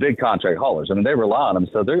big contract haulers. I mean, they rely on them,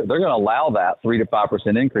 so they're going to allow that 3 to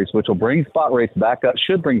 5% increase, which will bring spot rates back up.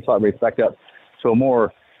 Should bring spot rates back up to a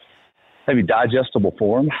more maybe digestible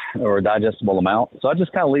form or a digestible amount. So I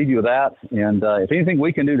just kind of leave you with that. And if anything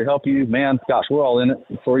we can do to help you, man, gosh, we're all in it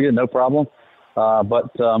for you, no problem. But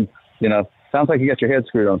sounds like you got your head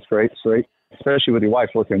screwed on straight, especially with your wife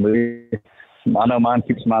working with you. I know mine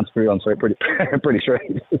keeps mine screwed on straight pretty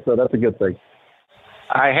straight. So that's a good thing.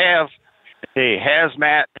 I have a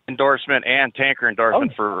hazmat endorsement and tanker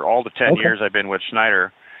endorsement for all the 10 years I've been with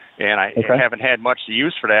Schneider. And I haven't had much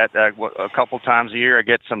use for that. A couple times a year, I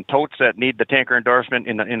get some totes that need the tanker endorsement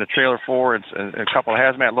in the trailer for, and a couple of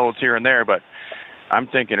hazmat loads here and there. But I'm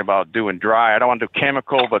thinking about doing dry. I don't want to do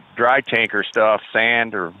chemical, but dry tanker stuff,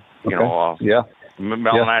 sand or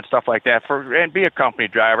melamine stuff like that, and be a company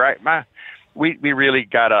driver. We really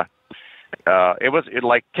gotta.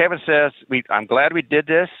 Like Kevin says, I'm glad we did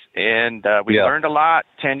this, and we learned a lot.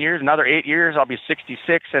 10 years, another 8 years, I'll be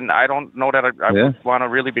 66, and I don't know that I want to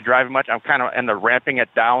really be driving much. I'm kind of in the ramping it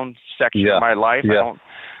down section of my life.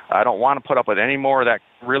 I don't want to put up with any more of that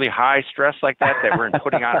really high stress like that we're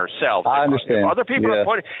putting on ourselves. I understand. If other people are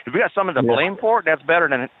putting, if we got someone to blame for it, that's better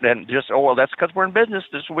than just, that's because we're in business.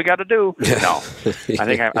 This is what we got to do. No,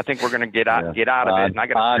 I think we're going to get out of it, and I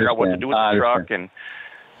got to figure out what to do with the truck and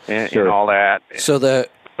all that. So the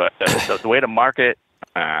way to market,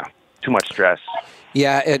 too much stress.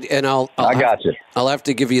 Yeah, and I got you. I'll have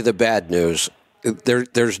to give you the bad news.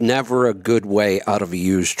 There's never a good way out of a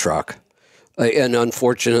used truck. And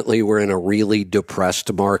unfortunately, we're in a really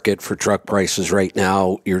depressed market for truck prices right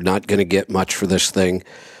now. You're not going to get much for this thing.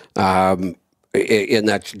 And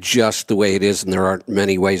that's just the way it is, and there aren't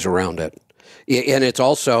many ways around it. And it's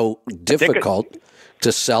also difficult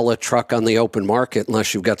to sell a truck on the open market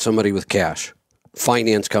unless you've got somebody with cash.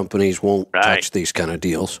 Finance companies won't touch these kind of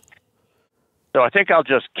deals. So I think I'll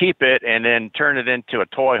just keep it and then turn it into a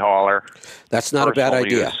toy hauler. That's not a bad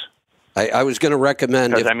idea. I was going to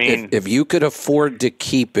recommend if you could afford to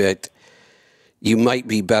keep it, you might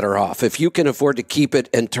be better off. If you can afford to keep it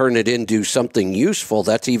and turn it into something useful,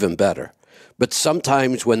 that's even better. But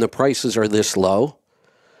sometimes when the prices are this low,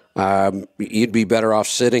 you'd be better off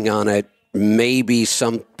sitting on it. Maybe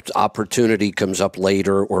some opportunity comes up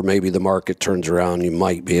later, or maybe the market turns around. You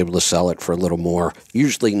might be able to sell it for a little more.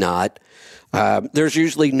 Usually not. There's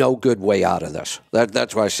usually no good way out of this.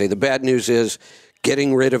 That's why I say the bad news is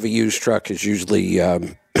getting rid of a used truck is usually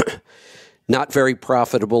not very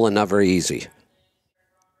profitable and not very easy.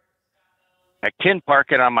 I can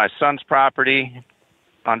park it on my son's property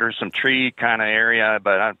under some tree kind of area,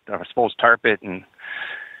 but I suppose tarp it and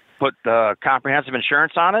put comprehensive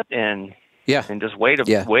insurance on it and just wait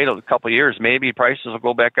a couple of years. Maybe prices will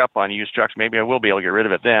go back up on used trucks. Maybe I will be able to get rid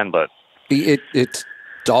of it then. But it's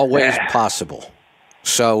always possible.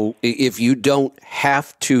 So if you don't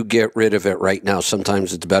have to get rid of it right now,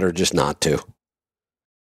 sometimes it's better just not to.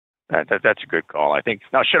 That's a good call, I think.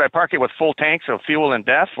 Now, should I park it with full tanks of fuel and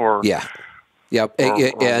DEF, or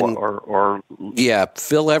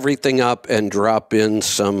fill everything up and drop in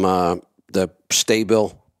some the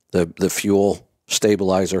Sta-Bil, the fuel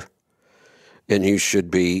stabilizer, and you should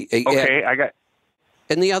be okay.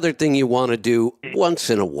 And the other thing you want to do once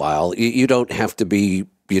in a while, you don't have to be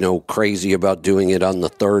crazy about doing it on the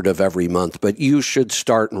 3rd of every month, but you should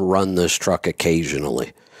start and run this truck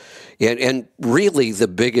occasionally. And really the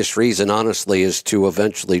biggest reason, honestly, is to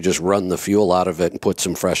eventually just run the fuel out of it and put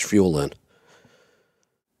some fresh fuel in.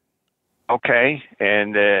 Okay,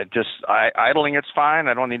 and just idling it's fine?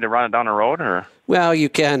 I don't need to run it down the road? Or? Well, you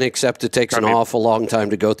can, except it takes an awful long time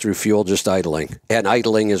to go through fuel just idling. And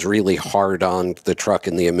idling is really hard on the truck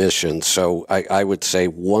and the emissions. So I would say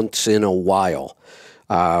once in a while,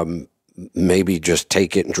 maybe just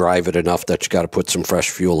take it and drive it enough that you got to put some fresh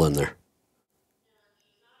fuel in there.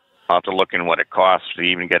 I'll have to look in what it costs to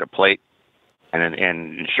even get a plate and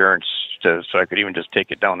insurance so I could even just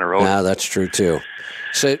take it down the road. Yeah, that's true too.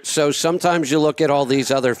 So sometimes you look at all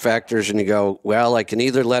these other factors and you go, well, I can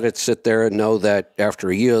either let it sit there and know that after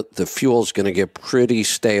a year the fuel's going to get pretty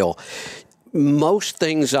stale. Most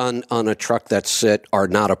things on a truck that sit are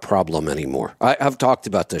not a problem anymore. I've talked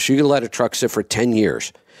about this. You can let a truck sit for 10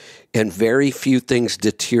 years, and very few things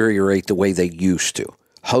deteriorate the way they used to.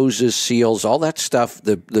 Hoses, seals, all that stuff,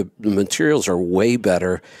 the materials are way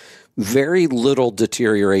better. Very little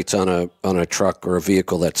deteriorates on a truck or a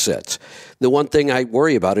vehicle that sits. The one thing I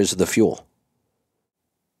worry about is the fuel.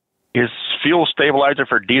 Is fuel stabilizer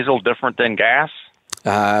for diesel different than gas?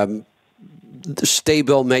 The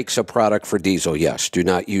Sta-Bil makes a product for diesel, yes. Do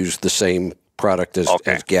not use the same product as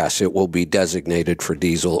gas. It will be designated for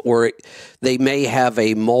diesel. Or they may have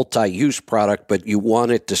a multi-use product, but you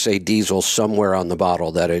want it to say diesel somewhere on the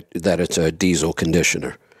bottle that it's a diesel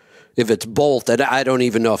conditioner. If it's both, and I don't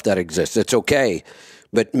even know if that exists. It's okay,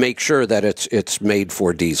 but make sure that it's made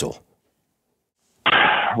for diesel.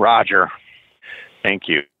 Roger. Thank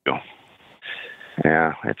you.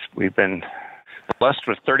 Yeah, we've been blessed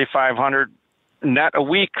with 3,500 net a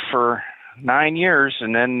week for 9 years,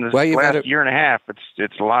 and then this last year and a half,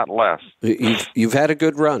 it's a lot less. You've had a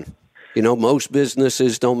good run. You know, most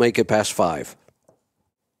businesses don't make it past 5.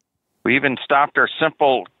 We even stopped our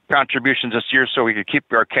simple contributions this year so we could keep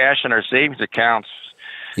our cash in our savings accounts.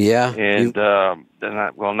 Yeah. And now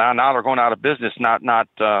they're going out of business, not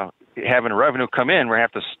having revenue come in. We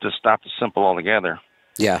have to stop the simple altogether.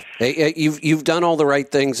 Yeah, you've done all the right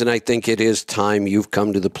things, and I think it is time you've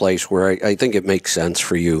come to the place where I think it makes sense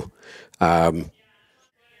for you to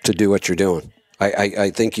do what you're doing. I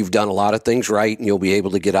think you've done a lot of things right, and you'll be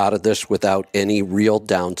able to get out of this without any real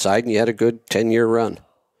downside, and you had a good 10-year run.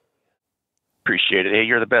 Appreciate it. Hey,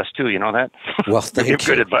 you're the best, too. You know that? Well, thank you.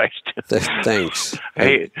 Good advice. Thanks.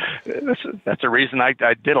 Hey, that's the reason I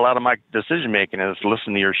did a lot of my decision-making is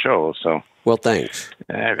listen to your show. So. Well, thanks.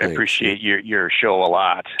 I appreciate your show a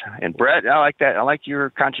lot. And Brett, I like that. I like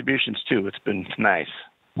your contributions, too. It's been nice.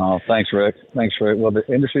 Oh, thanks, Rick. Thanks, Rick. Well, the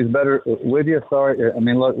industry's better with you. Sorry. I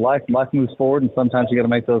mean, look, life moves forward, and sometimes you got to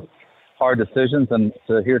make those hard decisions. And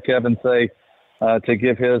to hear Kevin say, to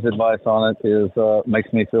give his advice on it is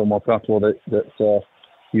makes me feel more comfortable that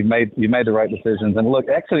you've made the right decisions. And look,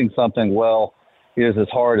 exiting something well is as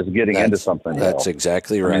hard as getting into something. That's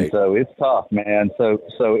exactly right. And so it's tough, man. So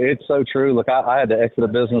it's so true. Look, I had to exit a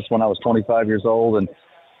business when I was 25 years old, and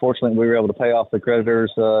fortunately we were able to pay off the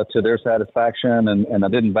creditors to their satisfaction, and I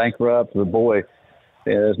didn't bankrupt. But boy,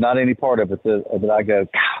 there's not any part of it that I go,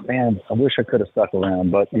 God, man, I wish I could have stuck around.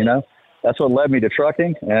 But you know. That's what led me to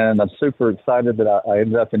trucking, and I'm super excited that I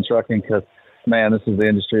ended up in trucking because, man, this is the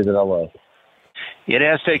industry that I love. It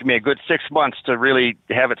has taken me a good 6 months to really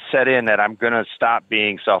have it set in that I'm going to stop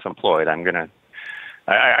being self-employed.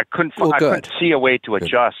 I couldn't see a way to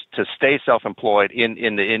adjust to stay self-employed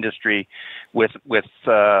in the industry with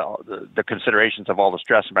the considerations of all the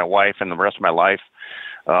stress of my wife and the rest of my life.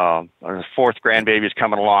 The fourth grandbaby is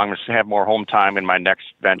coming along. I'm going to have more home time in my next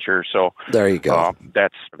venture. So there you go.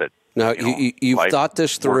 That's it. Now, you've thought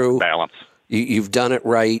this through. Balance. You've done it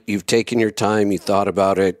right. You've taken your time. You thought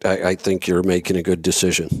about it. I think you're making a good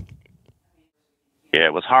decision. Yeah,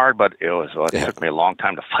 it was hard, but it took me a long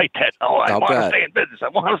time to fight that. Oh, I want to stay in business. I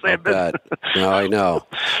want to stay in business. No, I know.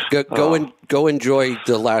 Go enjoy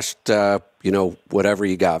the last, whatever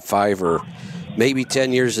you got, 5 or maybe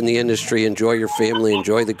 10 years in the industry. Enjoy your family.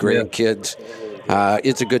 Enjoy the grandkids.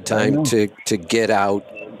 It's a good time to get out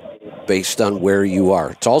based on where you are.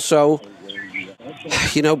 It's also,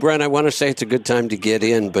 Brent, I want to say it's a good time to get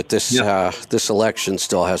in, but this election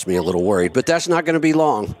still has me a little worried. But that's not going to be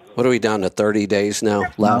long. What are we down to, 30 days now,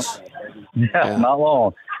 Les? Yeah, not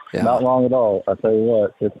long. Yeah. Not long at all. I tell you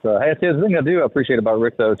what. It's the thing I do appreciate about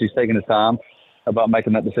Rick, though, is he's taking his time about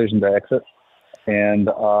making that decision to exit. And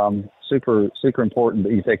super, super important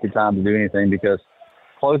that you take your time to do anything, because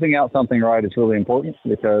closing out something right is really important,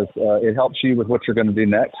 because it helps you with what you're going to do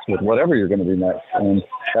next, with whatever you're going to do next. And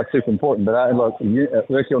that's super important. But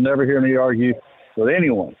Rick, you'll never hear me argue with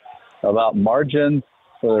anyone about margin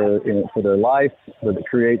for their life, that it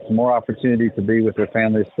creates more opportunity to be with their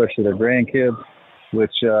family, especially their grandkids,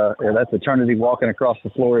 which that's eternity walking across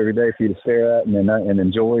the floor every day for you to stare at and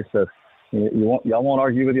enjoy. So y'all won't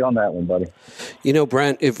argue with you on that one, buddy.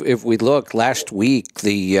 Brent, if we look last week,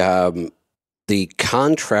 the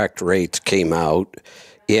contract rates came out,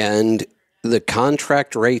 and the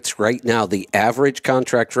contract rates right now, the average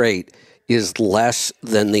contract rate is less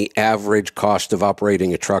than the average cost of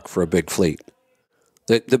operating a truck for a big fleet.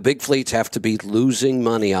 The big fleets have to be losing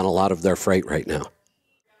money on a lot of their freight right now.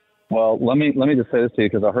 Well, let me just say this to you,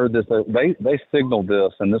 because I heard this. They signaled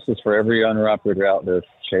this, and this is for every owner-operator out there,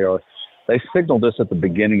 JR. They signaled this at the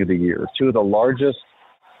beginning of the year. Two of the largest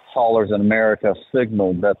haulers in America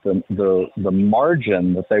signaled that the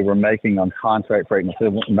margin that they were making on contract freight,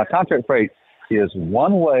 now contract freight is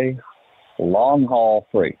one-way, long-haul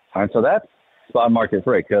freight. All right, so that's spot market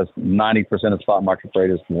freight, because 90% of spot market freight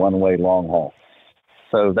is one-way, long-haul.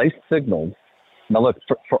 So they signaled. Now, look,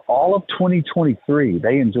 for all of 2023,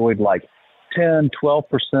 they enjoyed like 10,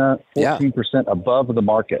 12%, 14% above the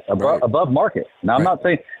market, above market. Now, I'm not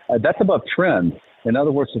saying that's above trend. In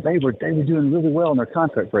other words, they were doing really well in their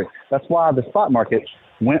contract freight. That's why the spot market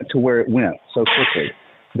went to where it went so quickly,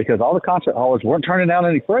 because all the contract haulers weren't turning down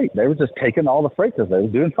any freight. They were just taking all the freight because they were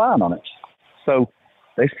doing fine on it. So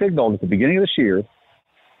they signaled at the beginning of this year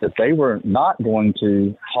that they were not going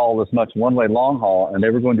to haul as much one-way long haul, and they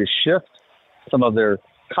were going to shift some of their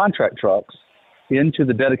contract trucks into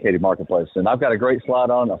the dedicated marketplace. And I've got a great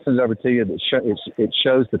slide on. I'll send it over to you. It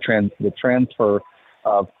shows the transfer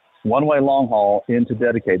of one-way long haul into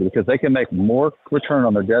dedicated, because they can make more return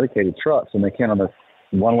on their dedicated trucks than they can on their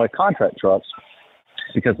one-way contract trucks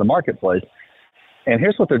because of the marketplace. And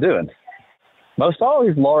here's what they're doing. Most all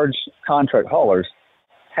these large contract haulers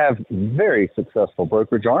have very successful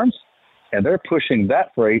brokerage arms, and they're pushing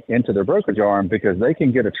that freight into their brokerage arm because they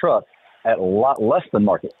can get a truck at a lot less than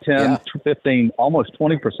market, 10, 15, almost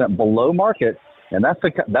 20% below market. And that's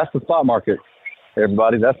the spot market,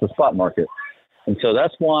 everybody. That's the spot market. And so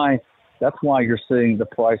that's why you're seeing the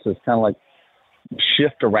prices kind of like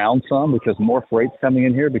shift around some, because more freight's coming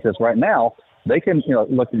in here, because right now they can,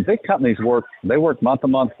 look, big companies work month to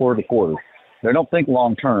month, quarter to quarter. They don't think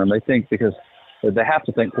long term. They think, because they have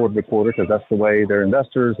to think quarter to quarter, because that's the way their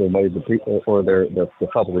investors, the way the people, or they're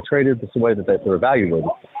publicly traded, that's the way that they're evaluated.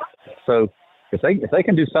 So if they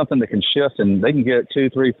can do something that can shift and they can get 2,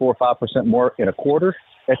 3, 4, 5% more in a quarter,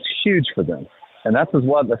 that's huge for them. And this is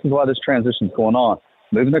why this transition is going on,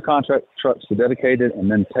 moving their contract trucks to dedicated, and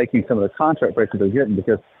then taking some of the contract rates that they're getting,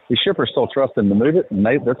 because these shippers still trust them to move it, and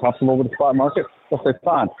they're comfortable with the spot market. They'll say,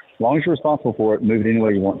 fine, as long as you're responsible for it, move it any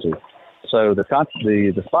way you want to. So the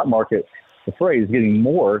spot market, the freight, is getting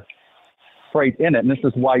more freight in it, and this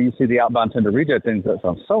is why you see the outbound tender reject index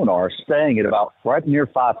on Sonar staying at about right near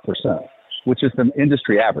 5%, which is the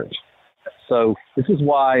industry average. So this is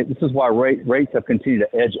why rates have continued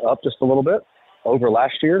to edge up just a little bit over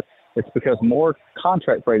last year. It's because more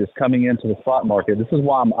contract freight is coming into the spot market. This is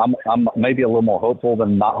why I'm maybe a little more hopeful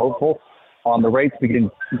than not hopeful on the rates beginning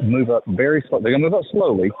to move up very slow. They're going to move up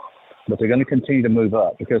slowly, but they're going to continue to move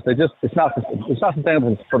up, because it's not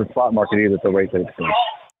sustainable for the spot market either at the rate that it's going.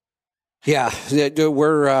 Yeah,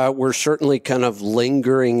 we're certainly kind of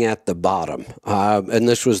lingering at the bottom, and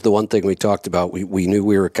this was the one thing we talked about. We knew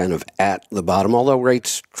we were kind of at the bottom, although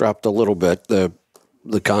rates dropped a little bit.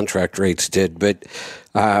 The contract rates did, but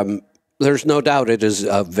there's no doubt it is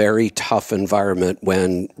a very tough environment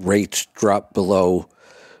when rates drop below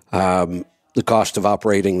the cost of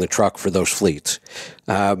operating the truck for those fleets.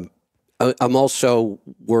 I'm also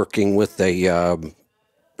working with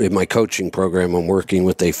in my coaching program, I'm working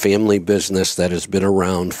with a family business that has been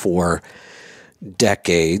around for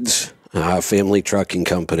decades, family trucking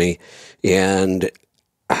company, and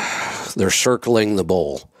they're circling the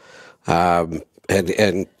bowl. And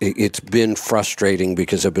it's been frustrating,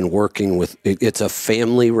 because I've been working with, it's a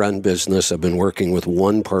family-run business. I've been working with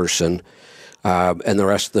one person, and the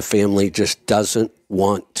rest of the family just doesn't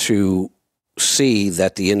want to see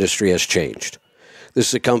that the industry has changed. This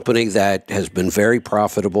is a company that has been very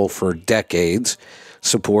profitable for decades,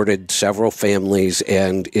 supported several families,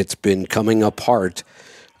 and it's been coming apart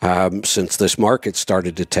since this market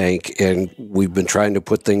started to tank. And we've been trying to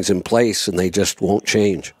put things in place, and they just won't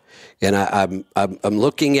change. And I'm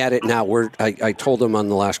looking at it now. I told them on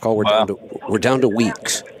the last call we're down to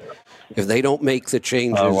weeks. If they don't make the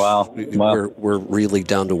changes, we're really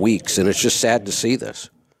down to weeks, and it's just sad to see this.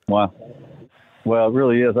 Wow. Well, it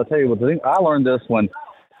really is. I'll tell you what, I learned this when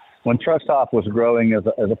Truck Stop was growing as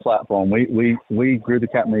a platform. We grew the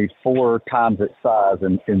company 4 times its size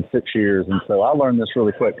in 6 years, and so I learned this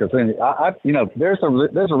really quick, because there's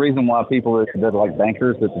a reason why people that are like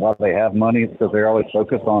bankers, that's why they have money. It's because they're always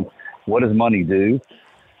focused on what does money do.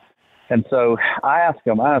 And so I asked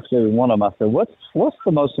every one of them, I said, what's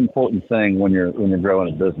the most important thing when you're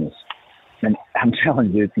growing a business? And I'm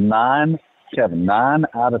telling you, 9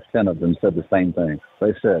 out of 10 of them said the same thing.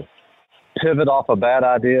 They said, pivot off a bad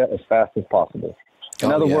idea as fast as possible.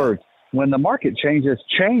 In other words, when the market changes,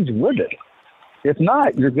 change with it. If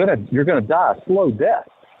not, you're gonna die a slow death.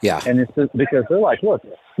 Yeah. And it's just because they're like, look,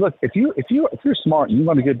 if you're smart and you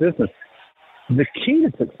run a good business, the key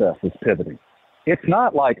to success is pivoting. It's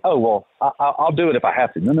not like, oh, well, I'll do it if I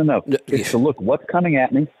have to. No. It's to look what's coming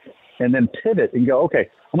at me, and then pivot and go, okay,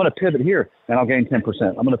 I'm going to pivot here and I'll gain 10%.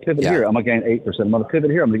 I'm going to pivot here. I'm going to gain 8%. I'm going to pivot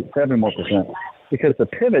here. I'm going to get 7 more percent. Because the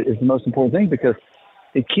pivot is the most important thing, because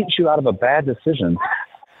it keeps you out of a bad decision.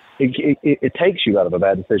 It takes you out of a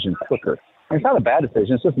bad decision quicker. And it's not a bad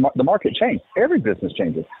decision. It's just the market changed. Every business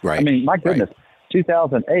changes. Right. I mean, my goodness,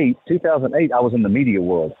 2008, I was in the media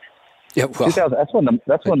world. Yeah, well, that's when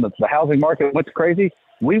the housing market went crazy.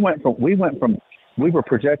 We were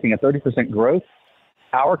projecting a 30% growth.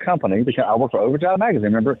 Our company, because I work for Overdrive Magazine,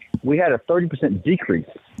 remember, we had a 30% decrease.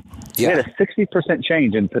 Yeah. We had a 60%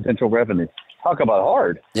 change in potential revenue. Talk about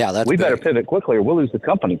hard. Yeah, that's better pivot quickly or we'll lose the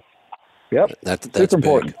company. Yep. That's super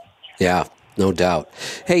important. Yeah, no doubt.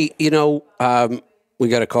 Hey, we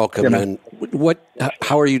got a call coming in.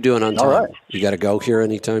 How are you doing on time? All right. You got to go here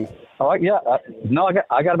anytime? Oh, yeah. No,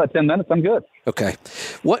 I got about 10 minutes. I'm good. Okay.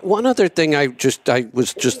 One other thing I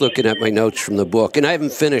was just looking at my notes from the book, and I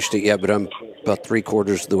haven't finished it yet, but I'm about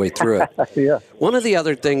 3/4 of the way through it. Yeah. One of the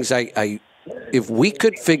other things if we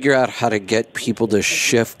could figure out how to get people to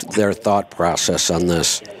shift their thought process on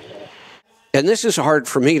this, and this is hard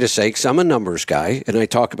for me to say because I'm a numbers guy and I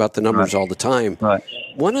talk about the numbers all the time. Right.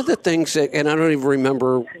 One of the things that, and I don't even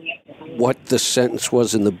remember what the sentence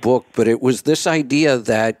was in the book, but it was this idea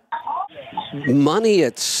that money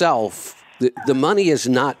itself, the money is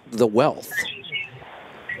not the wealth.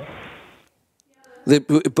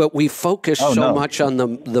 But we focus much on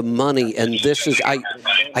the money, and this is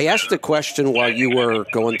I asked the question while you were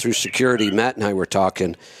going through security. Matt and I were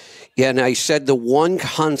talking, and I said the one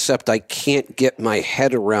concept I can't get my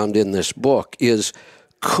head around in this book is,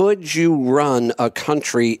 could you run a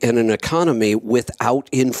country and an economy without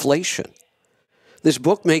inflation? This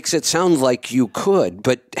book makes it sound like you could,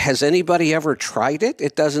 but has anybody ever tried it?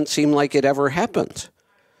 It doesn't seem like it ever happens.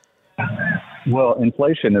 Well,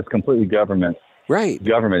 inflation is completely government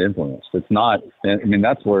influenced. It's not. I mean,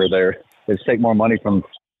 that's where they just take more money from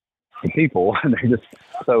the people, and they just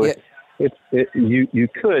you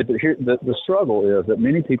could. But here, the struggle is that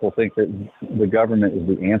many people think that the government is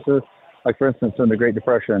the answer. Like, for instance, in the Great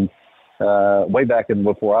Depression, way back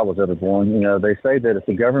before I was ever born, they say that if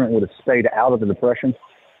the government would have stayed out of the Depression,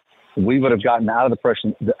 we would have gotten out of the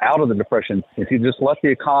Depression if you just let the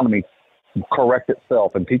economy correct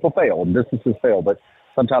itself. And people fail, and businesses fail, but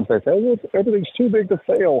sometimes they say, well, everything's too big to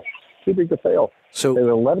fail. So they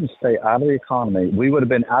would let them stay out of the economy. We would have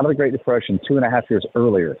been out of the Great Depression 2.5 years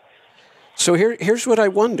earlier. So here's what I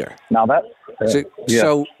wonder. Now that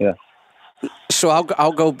So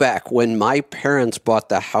I'll go back. When my parents bought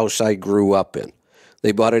the house I grew up in,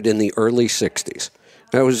 they bought it in the early 60s.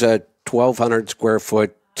 That was a 1,200 square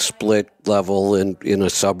foot split level in a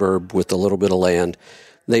suburb with a little bit of land.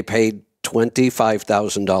 They paid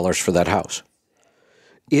 $25,000 for that house.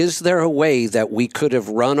 Is there a way that we could have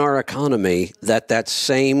run our economy that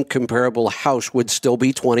same comparable house would still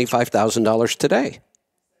be $25,000 today?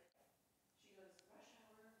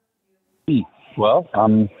 Well,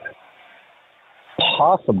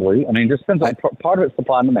 possibly. I mean, it just depends on part of it's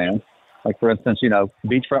supply and demand. Like, for instance,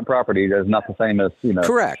 beachfront property is not the same as,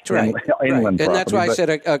 correct, right. Inland property. And that's why I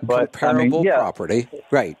said a comparable property.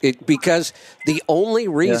 Right. Because the only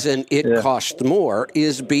reason it costs more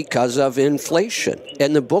is because of inflation.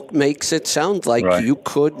 And the book makes it sound like you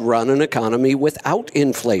could run an economy without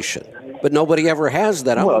inflation. But nobody ever has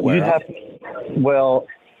that.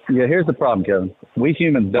 Here's the problem, Kevin. We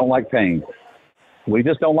humans don't like pain. We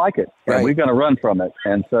just don't like it. Right. And we're going to run from it.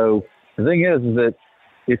 And so the thing is that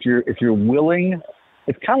if you're willing,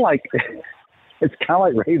 it's kind of like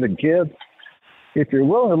raising kids. If you're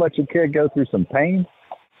willing to let your kid go through some pain,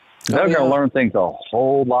 they're going to learn things a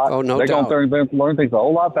whole lot. Oh, no they're doubt. going to learn things a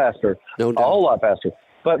whole lot faster. No doubt. A whole lot faster.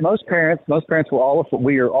 But most parents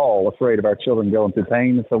we are all afraid of our children going through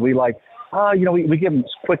pain. And so we we give them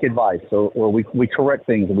quick advice, or we correct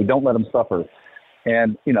things, and we don't let them suffer.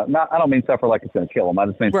 And, I don't mean suffer like it's going to kill them. I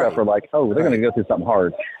just mean suffer like, they're going to go through something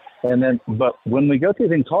hard. And then, but when we go through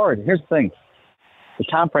things hard, here's the thing: the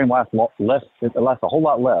time frame lasts less. It lasts a whole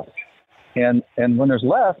lot less. And when there's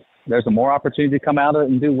less, there's a more opportunity to come out of it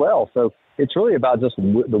and do well. So it's really about just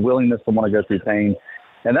the willingness to want to go through pain,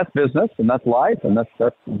 and that's business, and that's life, and that's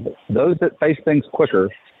those that face things quicker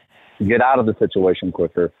get out of the situation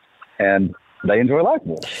quicker, and they enjoy life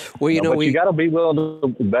more. Well, but you got to be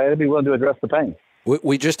willing to address the pain.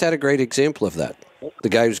 We just had a great example of that. The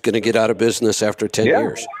guy who's going to get out of business after 10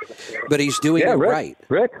 years. But he's doing it right.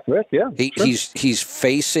 Rick, yeah. He's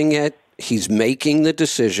facing it. He's making the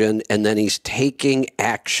decision, and then he's taking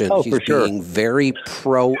action. He's being very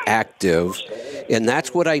proactive. And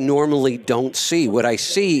that's what I normally don't see. What I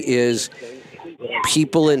see is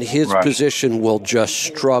people in his position will just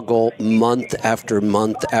struggle month after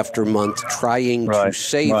month after month trying to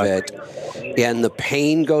save it. And the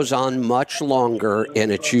pain goes on much longer,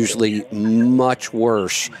 and it's usually much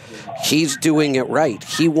worse. He's doing it right.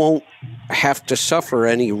 He won't have to suffer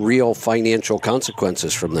any real financial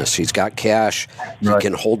consequences from this. He's got cash. He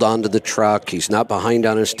can hold on to the truck. He's not behind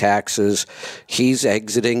on his taxes. He's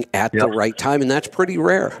exiting at the right time, and that's pretty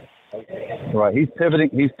rare. Right. He's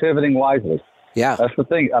pivoting wisely. Yeah. That's the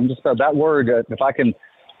thing. I'm just that word. If I can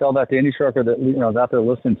tell that to any trucker that is out there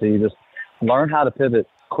listening to you, just learn how to pivot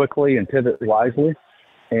quickly and pivot wisely.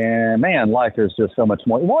 And man, life is just so much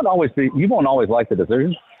more. You won't always like the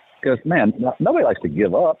decision because man, nobody likes to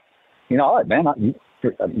give up.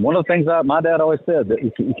 One of the things my dad always said that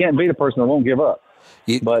you can't beat a person that won't give up.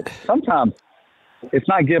 But sometimes it's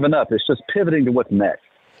not giving up. It's just pivoting to what's next.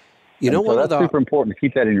 You know, so that's super important to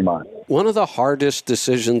keep that in your mind. One of the hardest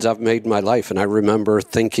decisions I've made in my life, and I remember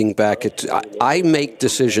thinking back, I make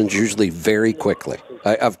decisions usually very quickly.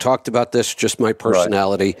 I've talked about this, just my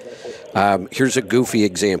personality. Right. Here's a goofy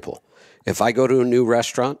example. If I go to a new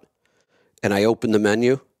restaurant and I open the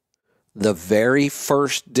menu, the very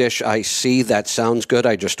first dish I see that sounds good,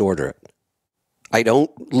 I just order it. I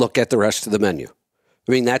don't look at the rest of the menu.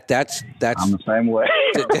 I mean, that's. I'm the same way.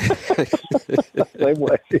 Same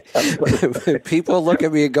way. People look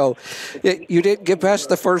at me and go, "You didn't get past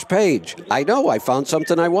the first page." I know. I found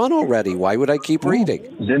something I want already. Why would I keep reading?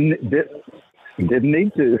 Didn't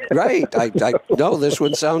need to. Right. I no, this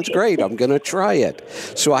one sounds great. I'm going to try it.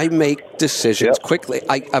 So I make decisions quickly.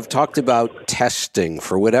 I've talked about testing.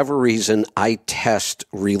 For whatever reason, I test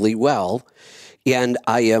really well, and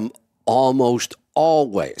I am almost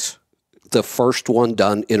always the first one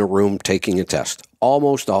done in a room taking a test.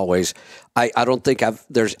 Almost always. I don't think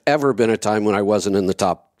there's ever been a time when I wasn't in the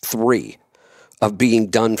top 3 of being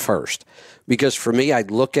done first. Because for me, I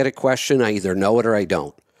look at a question, I either know it or I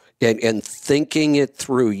don't. And thinking it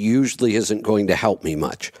through usually isn't going to help me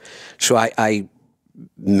much. So I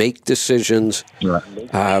make decisions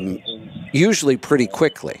usually pretty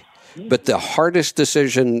quickly. But the hardest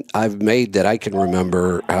decision I've made that I can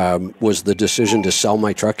remember was the decision to sell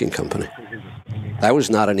my trucking company. That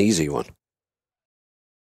was not an easy one.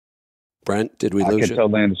 Brent, did we lose you? I can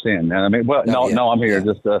totally understand. I mean, no, I'm here.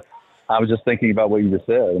 Yeah. I was just thinking about what you just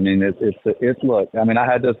said. I mean, it's look. I mean, I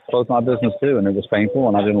had to close my business too, and it was painful,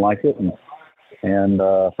 and I didn't like it, and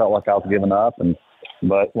felt like I was giving up.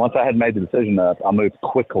 But once I had made the decision up, I moved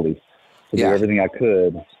quickly to do everything I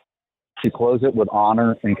could to close it with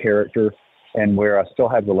honor and character, and where I still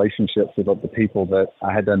had relationships with the people that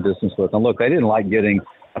I had done business with. And look, they didn't like getting.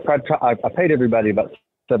 I paid everybody about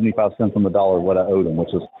 75 cents on the dollar what I owed them,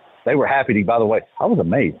 which was. They were happy to, by the way, I was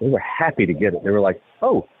amazed. They were happy to get it. They were like,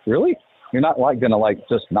 oh, really? You're not going to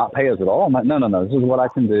just not pay us at all? I'm like, no, this is what I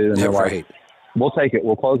can do. And they're like, we'll take it.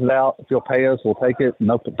 We'll close it out. If you'll pay us, we'll take it.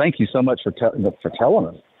 No, thank you so much for telling us,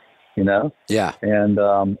 Yeah. And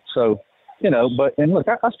so, and look,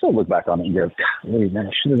 I still look back on it and go, golly, man,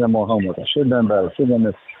 I should have done more homework. I should have done better. I should have done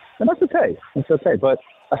this. And that's okay. It's okay. But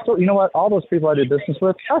I still, you know what? All those people I did business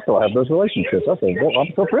with, I still have those relationships. I'm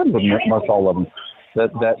still friends with most all of them.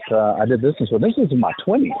 That I did business with. This was in my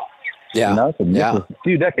 20s. Yeah. So this was a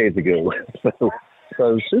few decades ago.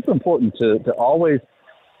 So super important to always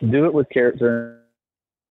do it with character.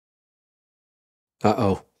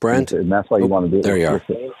 Brent. And that's why you want to do it. There you are.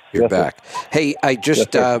 You're back. Hey, I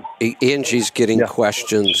just, Angie's getting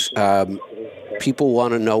questions. People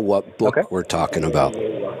want to know what book we're talking about.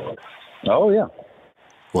 Oh, yeah.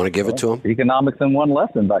 Want to give it to them? Economics in One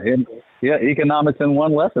Lesson by him. Yeah, Economics in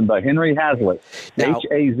One Lesson by Henry Hazlitt. Hazlett.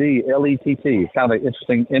 It's kind of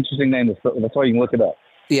an interesting name. That's why you can look it up.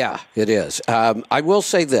 Yeah, it is. I will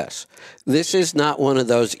say this. This is not one of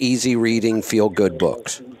those easy reading, feel-good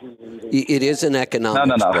books. It is an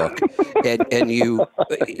economics book. And you,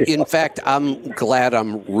 in fact, I'm glad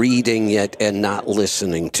I'm reading it and not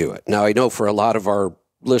listening to it. Now, I know for a lot of our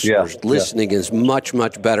listeners, listening is much,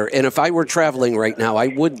 much better. And if I were traveling right now, I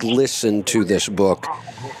would listen to this book.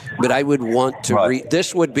 But I would want to read.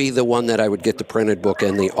 This would be the one that I would get the printed book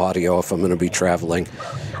and the audio if I'm going to be traveling,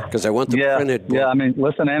 because I want the printed book. Yeah, I mean,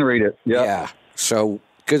 listen and read it. Yeah. So,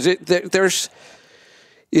 because it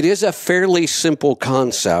is a fairly simple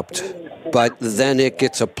concept, but then it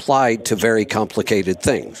gets applied to very complicated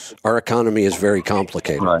things. Our economy is very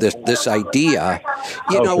complicated. Right. This idea,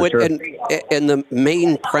 and the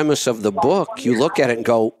main premise of the book, you look at it and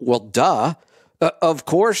go, well, duh. Of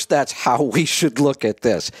course, that's how we should look at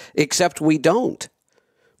this, except we don't.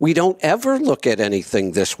 We don't ever look at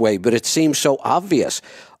anything this way, but it seems so obvious.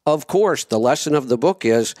 Of course, the lesson of the book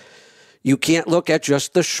is you can't look at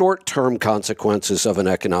just the short-term consequences of an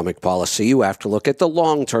economic policy. You have to look at the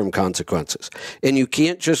long-term consequences. And you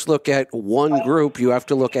can't just look at one group. You have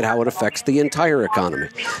to look at how it affects the entire economy.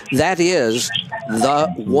 That is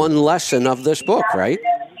the one lesson of this book, right?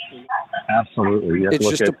 Absolutely. You have to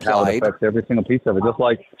look at how it affects every single piece of it. Just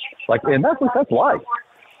like, and that's life.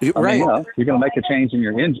 I mean, you're going to make a change in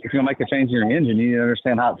your engine. If you're going to make a change in your engine, you need to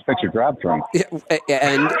understand how it affects your drivetrain.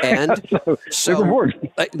 And so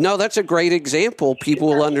no, that's a great example. People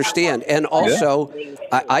will understand. And also,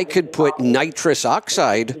 I could put nitrous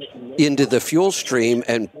oxide into the fuel stream,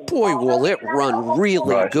 and boy, will it run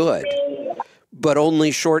really good, but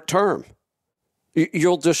only short term.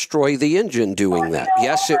 You'll destroy the engine doing that.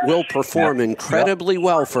 Yes, it will perform incredibly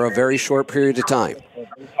well for a very short period of time,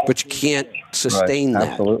 but you can't sustain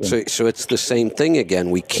that. So it's the same thing again.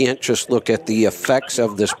 We can't just look at the effects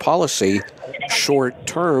of this policy short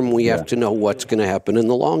term. We have to know what's going to happen in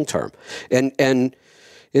the long term. And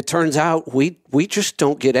it turns out we just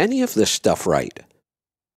don't get any of this stuff right.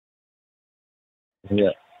 Yeah,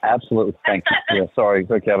 absolutely. Thank you. Yeah, sorry,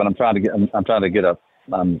 Kevin. I'm trying to get up.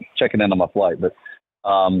 I'm checking in on my flight, but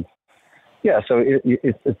so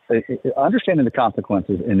it's understanding the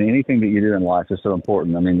consequences in anything that you do in life is so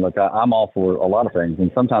important. I mean, look, I'm all for a lot of things,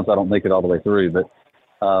 and sometimes I don't make it all the way through, but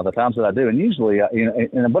the times that I do, and usually,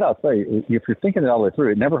 and what I'll say, if you're thinking it all the way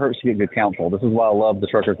through, it never hurts to get good counsel. This is why I love the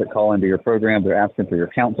truckers that call into your program. They're asking for your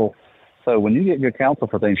counsel. So when you get good counsel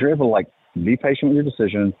for things, you're able to be patient with your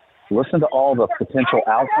decision, listen to all the potential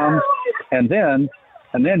outcomes, and then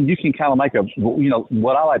you can kind of make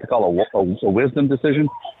what I like to call a wisdom decision,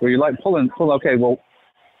 where you're pulling, okay, well,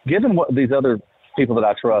 given what these other people that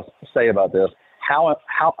I trust say about this,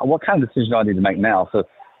 what kind of decision do I need to make now? So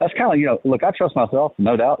that's kind of, look, I trust myself,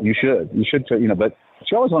 no doubt. You should, but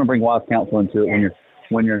you always want to bring wise counsel into it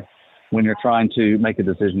when you're trying to make a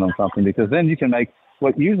decision on something, because then you can make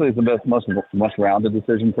what usually is the best, most rounded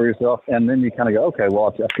decision for yourself. And then you kind of go, okay,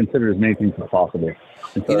 well, I've considered as many things as possible.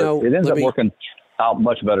 And so it ends up working out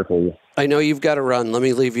much better for you. I know you've got to run. Let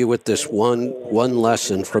me leave you with this one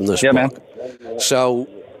lesson from this book. Man. So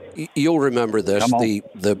you'll remember this,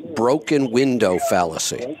 the broken window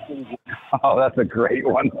fallacy. Oh, that's a great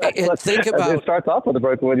one. And think about, it starts off with a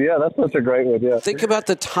broken window. Yeah, that's such a great one. Yeah. Think about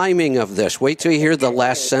the timing of this. Wait till you hear the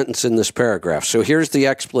last sentence in this paragraph. So here's the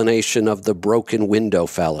explanation of the broken window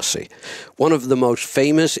fallacy. One of the most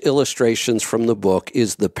famous illustrations from the book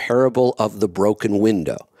is the parable of the broken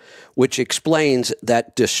window, which explains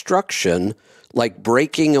that destruction, like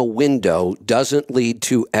breaking a window, doesn't lead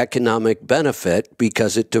to economic benefit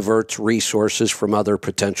because it diverts resources from other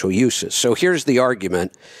potential uses. So here's the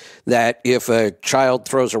argument that if a child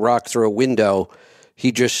throws a rock through a window,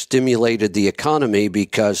 he just stimulated the economy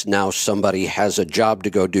because now somebody has a job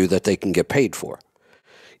to go do that they can get paid for.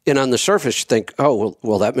 And on the surface, you think, oh,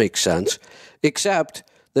 well, that makes sense. Except,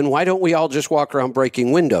 then why don't we all just walk around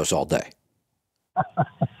breaking windows all day?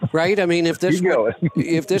 Right? I mean, if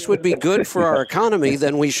this would be good for our economy,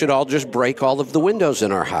 then we should all just break all of the windows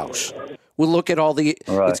in our house. We'll look at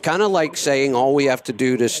it's kind of like saying all we have to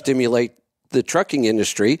do to stimulate the trucking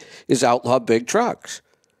industry is outlaw big trucks.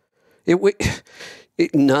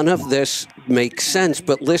 None of this makes sense,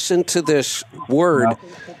 but listen to this word,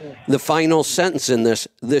 the final sentence in this.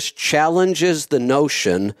 This challenges the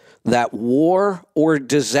notion that war or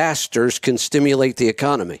disasters can stimulate the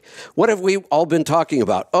economy. What have we all been talking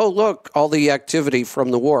about? Oh, look, all the activity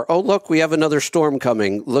from the war. Oh, look, we have another storm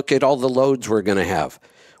coming. Look at all the loads we're going to have.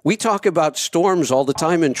 We talk about storms all the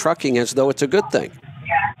time in trucking as though it's a good thing.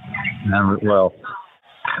 Well,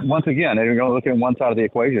 once again, you're going to look at one side of the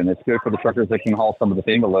equation. It's good for the truckers that can haul some of the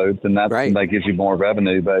FEMA loads, and that gives you more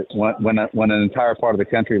revenue. But when an entire part of the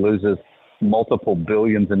country loses multiple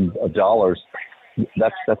billions of dollars,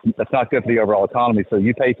 that's not good for the overall economy. So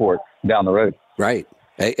you pay for it down the road. Right,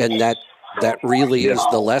 and that really is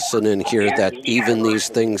the lesson in here, that even these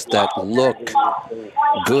things that look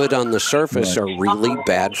good on the surface are really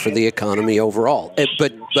bad for the economy overall.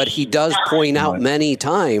 But he does point out many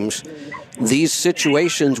times these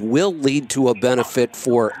situations will lead to a benefit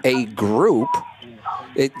for a group.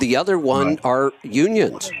 The other one are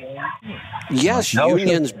unions. Yes,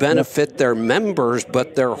 unions benefit their members,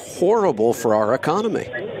 but they're horrible for our economy.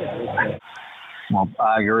 Well,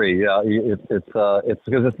 I agree. Yeah, it's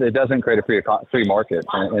because it doesn't create a free market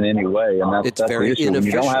in any way, and that's very the issue. When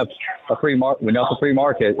you don't have a free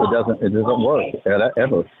market, it doesn't work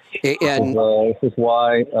ever. And this is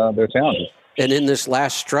why there are challenges. And in this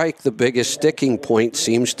last strike, the biggest sticking point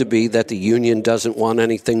seems to be that the union doesn't want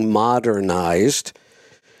anything modernized.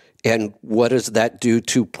 And what does that do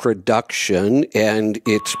to production? And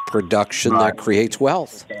it's production that creates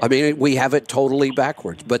wealth. I mean, we have it totally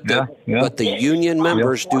backwards. But the union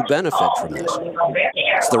members do benefit from this.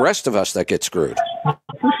 It's the rest of us that get screwed.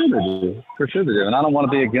 For sure they do. And I don't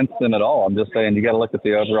want to be against them at all. I'm just saying you got to look at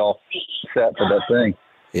the overall set for that thing.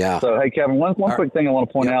 Yeah. So, hey, Kevin, one quick thing I want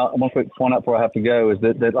to point out. One quick point out before I have to go is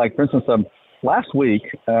that like, for instance, last week,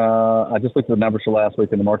 I just looked at the numbers for last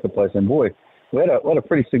week in the marketplace, and boy, we had a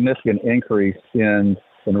pretty significant increase in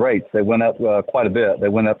rates. They went up quite a bit. They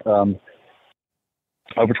went up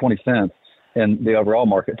over 20 cents in the overall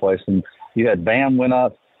marketplace. And you had van went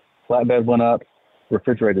up, flatbed went up,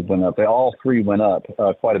 refrigerated went up. They all three went up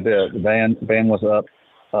quite a bit. The van was up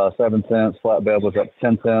 7 cents. Flatbed was up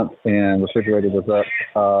 10 cents, and refrigerated was up,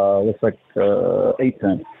 looks like 8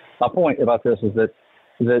 cents. My point about this is that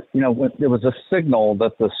when there was a signal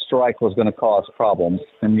that the strike was going to cause problems,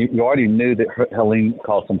 and you already knew that Helene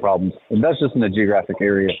caused some problems, and that's just in the geographic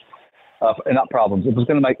area, and not problems. It was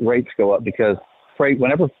going to make rates go up because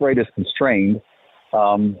whenever freight is constrained,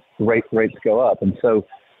 rates go up. And so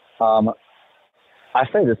I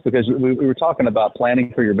say this because we were talking about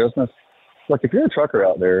planning for your business. Look, if you're a trucker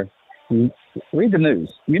out there, read the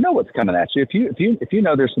news. You know what's coming at you. If you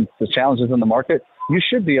know there's some challenges in the market, you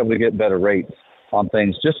should be able to get better rates on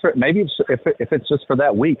things. Just for maybe if it's just for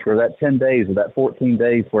that week or that 10 days or that 14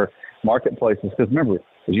 days where marketplaces. Because remember,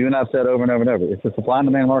 as you and I've said over and over and over, it's a supply and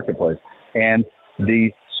demand marketplace, and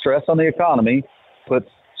the stress on the economy puts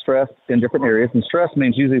stress in different areas, and stress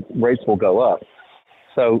means usually rates will go up.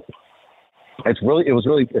 So it's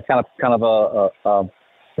kind of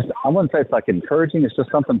I wouldn't say it's like encouraging. It's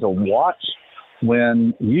just something to watch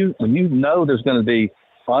when you know there's going to be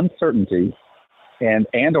uncertainty and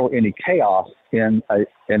or any chaos in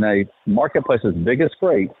a marketplace as big as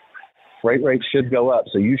freight rates should go up.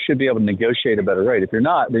 So you should be able to negotiate a better rate. If you're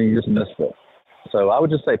not, then you just missed it. So I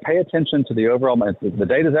would just say pay attention to the overall. The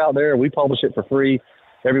data's out there. We publish it for free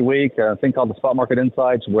every week. A thing called the Spot Market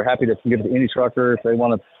Insights. We're happy to give it to any trucker if they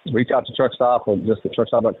want to reach out to Truckstop or just at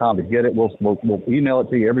truckstop.com to get it. We'll email it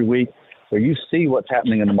to you every week so you see what's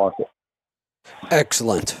happening in the market.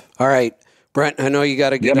 Excellent. All right, Brent, I know you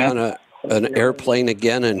got to get on an airplane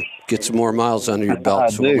again and get some more miles under your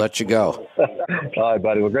belt, so we'll let you go. All right,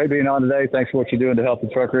 buddy. Well, great being on today. Thanks for what you're doing to help the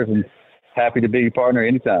truckers, and happy to be your partner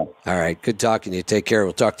anytime. All right. Good talking to you. Take care.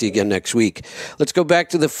 We'll talk to you again next week. Let's go back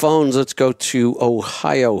to the phones. Let's go to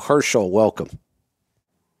Ohio. Herschel, welcome.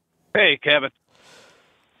 Hey, Kevin.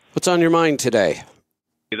 What's on your mind today?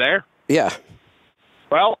 You there? Yeah.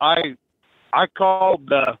 Well, I called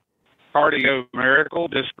Cardio Miracle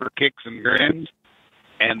just for kicks and grins,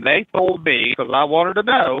 and they told me, because I wanted to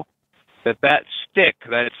know, that stick,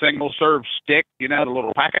 that single-serve stick, the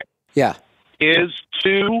little packet, is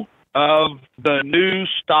 2 of the new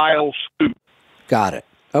style scoop. Got it.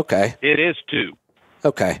 Okay. It is 2.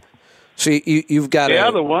 Okay. So you've got the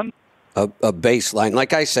other one, a baseline.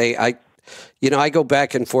 Like I say, I go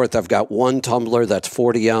back and forth. I've got one tumbler that's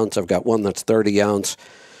 40 ounce. I've got one that's 30 ounce.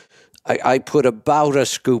 I put about a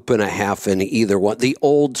scoop and a half in either one. The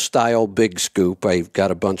old style big scoop, I've got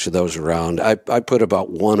a bunch of those around. I put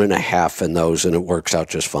about 1.5 in those, and it works out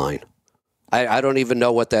just fine. I don't even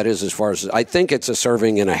know what that is as far as, I think it's a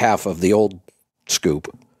serving and a half of the old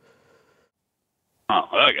scoop. Oh,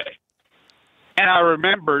 okay. And I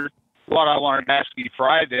remembered what I wanted to ask you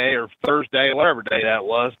Friday or Thursday, whatever day that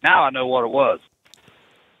was. Now I know what it was.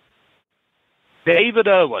 David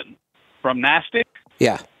Owen from Nastic.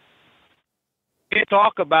 Yeah. We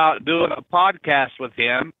talk about doing a podcast with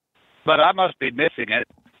him, but I must be missing it.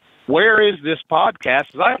 Where is this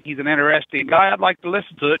podcast? I think he's an interesting guy. I'd like to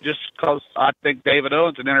listen to it just because I think David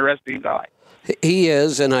Owen's an interesting guy. He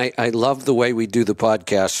is, and I love the way we do the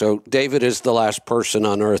podcast. So David is the last person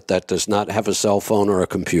on earth that does not have a cell phone or a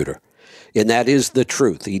computer. And that is the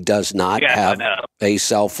truth. He does not have a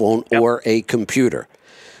cell phone or a computer.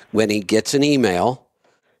 When he gets an email,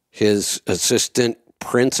 his assistant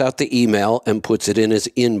prints out the email and puts it in his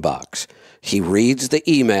inbox. He reads the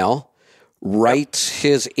email, writes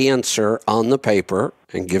his answer on the paper,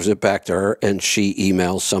 and gives it back to her, and she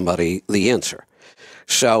emails somebody the answer.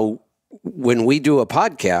 So when we do a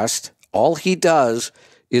podcast, all he does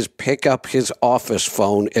is pick up his office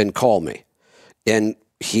phone and call me. And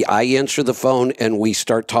I answer the phone, and we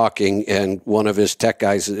start talking, and one of his tech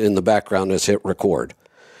guys in the background has hit record.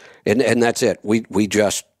 And that's it. We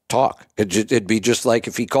just talk. It'd be just like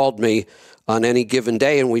if he called me on any given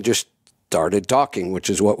day and we just started talking, which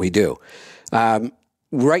is what we do.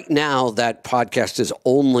 Right now, that podcast is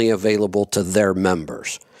only available to their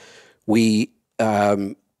members. David,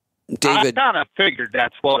 I kind of figured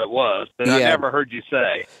that's what it was, but I never heard you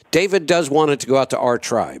say. David does want it to go out to our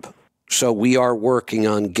tribe. So we are working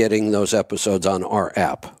on getting those episodes on our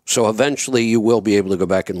app. So eventually you will be able to go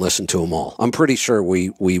back and listen to them all. I'm pretty sure we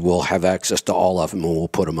will have access to all of them, and we'll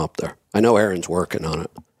put them up there. I know Aaron's working on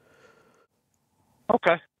it.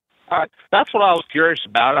 Okay. All right. That's what I was curious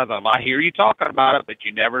about. I thought, I hear you talking about it, but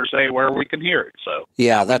you never say where we can hear it. So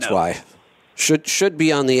yeah, that's why. Should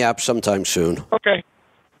be on the app sometime soon. Okay.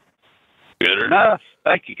 Good enough.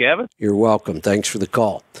 Thank you, Kevin. You're welcome. Thanks for the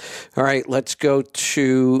call. All right, let's go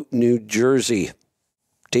to New Jersey.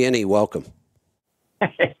 Danny, welcome.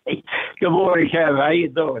 Hey, good morning, Kevin. How you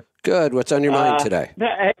doing? Good. What's on your mind today?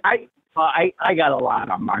 I got a lot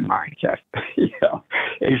on my mind, Jeff.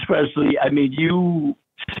 Especially, you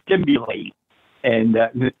stimulate. And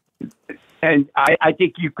I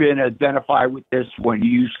think you can identify with this when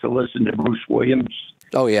you used to listen to Bruce Williams.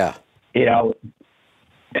 Oh, yeah. You know,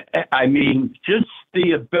 I mean, just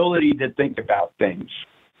the ability to think about things.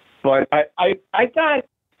 But I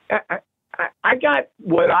got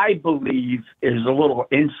what I believe is a little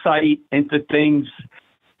insight into things.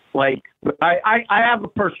 Like I have a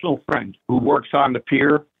personal friend who works on the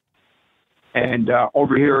pier, and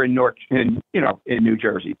over here in New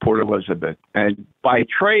Jersey, Port Elizabeth, and by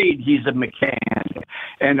trade he's a mechanic.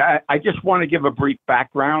 And I just want to give a brief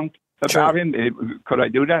background about him. Could I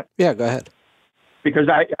do that? Yeah, go ahead. Because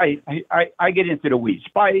I get into the weeds.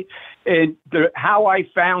 How I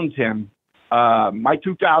found him. My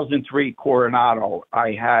 2003 Coronado,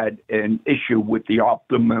 I had an issue with the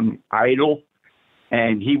Optimum idle,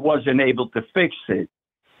 and he wasn't able to fix it.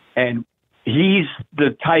 And he's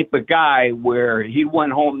the type of guy where he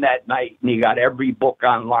went home that night and he got every book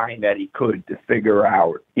online that he could to figure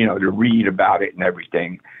out, to read about it and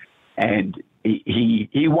everything. And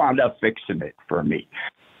he wound up fixing it for me.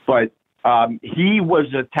 But he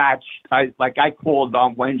was attached. I called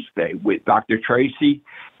on Wednesday with Dr. Tracy.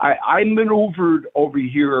 I maneuvered over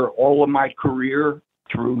here all of my career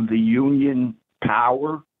through the union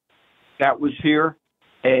power that was here.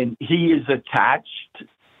 And he is attached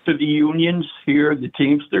to the unions here, the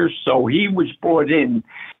Teamsters. So he was brought in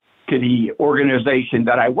to the organization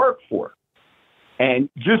that I work for. And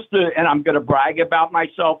and I'm going to brag about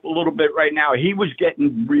myself a little bit right now. He was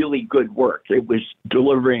getting really good work. It was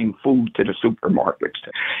delivering food to the supermarkets.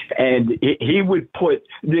 And he would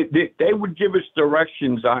they would give us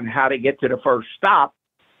directions on how to get to the first stop.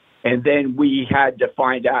 And then we had to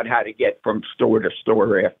find out how to get from store to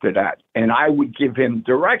store after that. And I would give him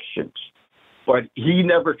directions, but he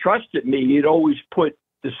never trusted me. He'd always put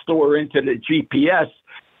the store into the GPS,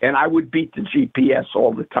 and I would beat the GPS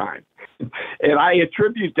all the time. And I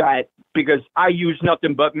attribute that because I use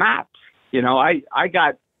nothing but maps. I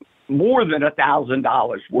got more than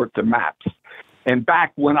 $1,000 worth of maps. And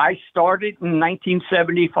back when I started in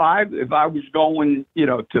 1975, if I was going,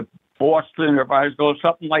 to Boston, or if I was going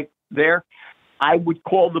something like there, I would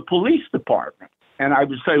call the police department and I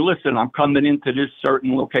would say, listen, I'm coming into this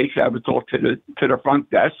certain location. I would talk to the front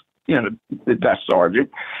desk, the desk sergeant,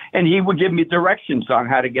 and he would give me directions on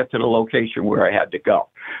how to get to the location where I had to go.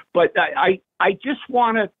 But I just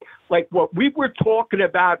want to, like what we were talking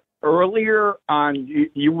about earlier on,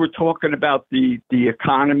 you were talking about the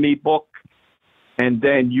economy book, and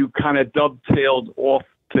then you kind of dovetailed off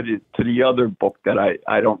to the other book that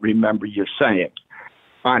I don't remember you saying,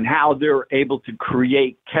 on how they're able to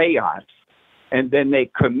create chaos, and then they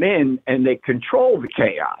come in and they control the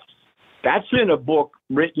chaos. That's in a book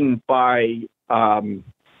written by,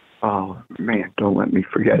 oh man, don't let me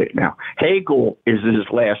forget it now. Hegel is his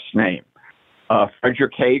last name.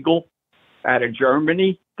 Friedrich Hegel out of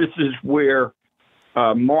Germany. This is where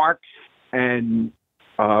Marx and,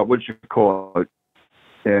 and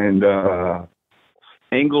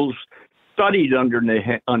Engels studied under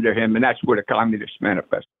him, and that's where the Communist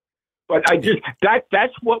Manifesto. But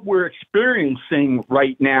that's what we're experiencing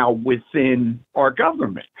right now within our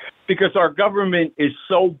government, because our government is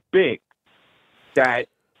so big that,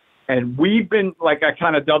 and we've been, like I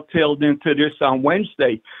kind of dovetailed into this on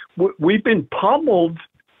Wednesday, we've been pummeled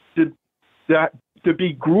to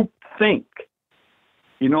be groupthink.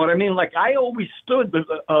 You know what I mean? Like I always stood,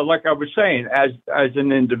 like I was saying, as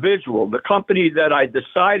an individual. The company that I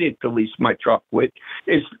decided to lease my truck with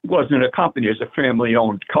wasn't a company; it was a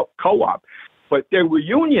family-owned co-op. But they were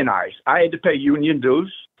unionized. I had to pay union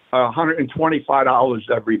dues,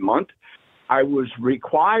 $125 every month. I was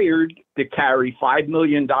required to carry $5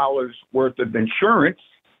 million worth of insurance,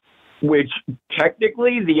 which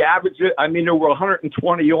technically the average, there were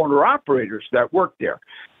 120 owner-operators that worked there.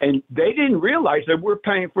 And they didn't realize that we're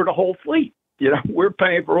paying for the whole fleet. We're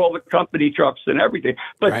paying for all the company trucks and everything.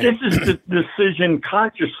 But This is the decision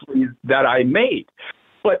consciously that I made.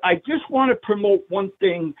 But I just want to promote one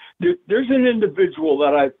thing. There's an individual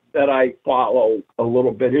that I follow a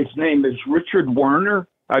little bit. His name is Richard Werner.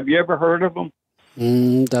 Have you ever heard of him?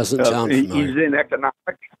 Doesn't sound familiar. He's in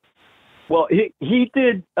economics. Well, he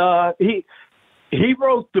did. He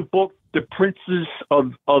wrote the book, The Princes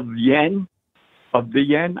of Yen,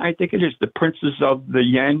 I think it is, The Princes of the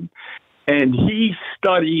Yen, and he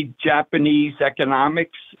studied Japanese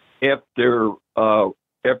economics after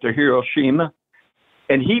Hiroshima,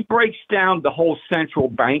 and he breaks down the whole central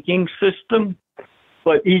banking system,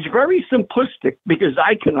 but he's very simplistic because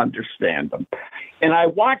I can understand him. And I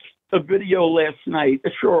watched a video last night, a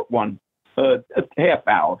short one, a half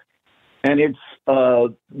hour. And it's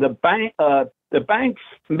the the banks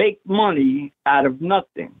make money out of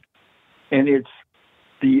nothing, and it's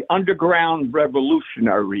the Underground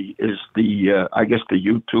Revolutionary is the I guess the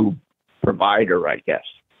YouTube provider, I guess.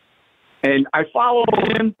 And I followed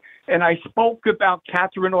him, and I spoke about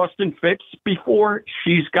Catherine Austin Fitts before.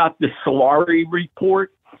 She's got the Solari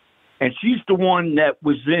report, and she's the one that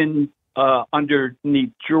was in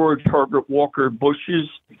underneath George Herbert Walker Bush's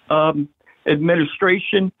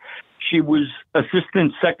administration. She was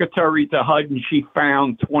Assistant Secretary to HUD, and she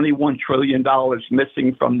found $21 trillion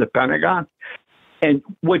missing from the Pentagon. And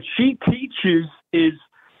what she teaches is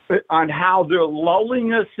on how they're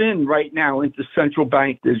lulling us in right now into central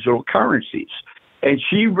bank digital currencies. And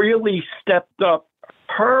she really stepped up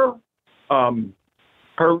her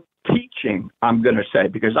teaching, I'm going to say,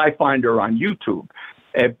 because I find her on YouTube.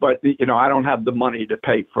 But, you know, I don't have the money to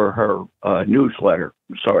pay for her newsletter,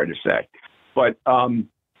 I'm sorry to say. But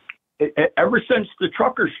ever since the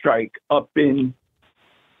trucker strike up in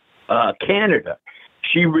Canada,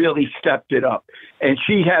 she really stepped it up. And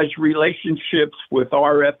she has relationships with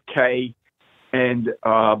RFK and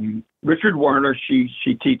Richard Werner. She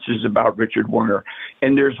teaches about Richard Werner.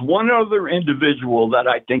 And there's one other individual that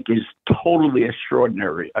I think is totally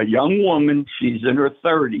extraordinary, a young woman. She's in her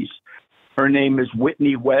 30s. Her name is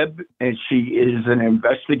Whitney Webb, and she is an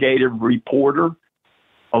investigative reporter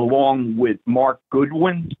along with Mark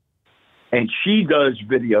Goodwin. And she does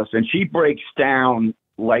videos, and she breaks down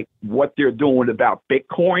like what they're doing about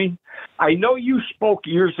Bitcoin. I know you spoke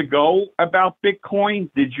years ago about Bitcoin.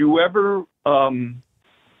 Did you ever, I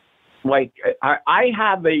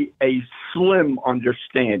have a slim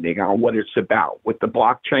understanding on what it's about with the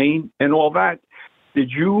blockchain and all that.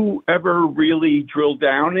 Did you ever really drill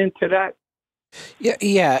down into that?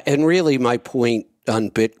 Yeah. And really my point on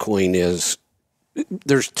Bitcoin is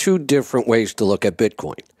there's two different ways to look at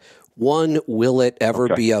Bitcoin. One, will it ever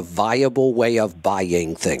be a viable way of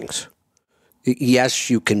buying things? Yes,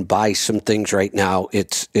 you can buy some things right now.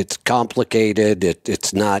 It's complicated.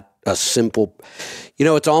 It's not a simple, you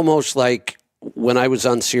know, it's almost like when I was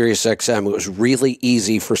on Sirius XM, it was really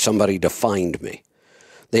easy for somebody to find me.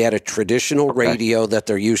 They had a traditional radio that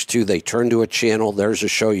they're used to. They turn to a channel. There's a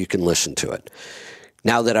show. You can listen to it.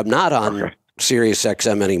 Now that I'm not on Sirius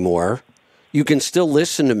XM anymore, you can still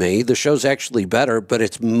listen to me. The show's actually better, but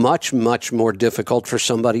it's much, much more difficult for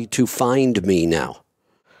somebody to find me now.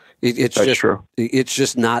 It's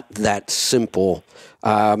just not that simple.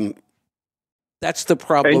 That's the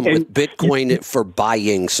problem with Bitcoin for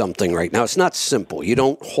buying something right now. It's not simple. You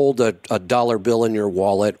don't hold a dollar bill in your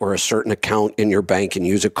wallet or a certain account in your bank and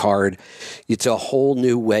use a card. It's a whole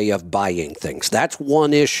new way of buying things. That's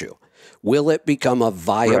one issue. Will it become a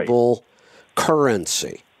viable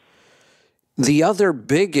currency? The other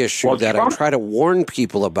big issue that I try to warn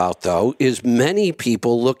people about, though, is many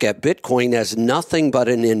people look at Bitcoin as nothing but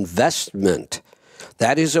an investment.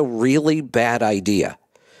 That is a really bad idea.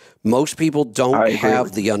 Most people don't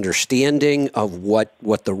have the understanding of what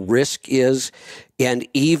the risk is. And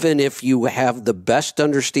even if you have the best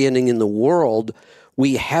understanding in the world,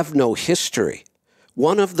 we have no history.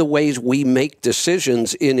 One of the ways we make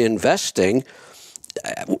decisions in investing,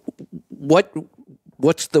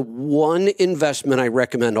 what's the one investment I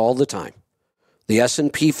recommend all the time? The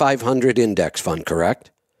S&P 500 index fund,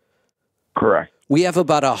 correct? Correct. We have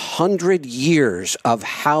about 100 years of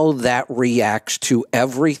how that reacts to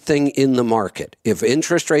everything in the market. If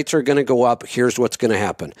interest rates are going to go up, here's what's going to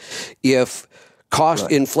happen. If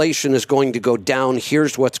inflation is going to go down,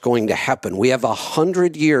 here's what's going to happen. We have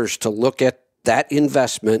 100 years to look at that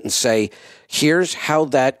investment and say, here's how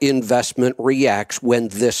that investment reacts when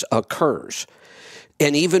this occurs.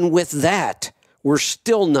 And even with that, we're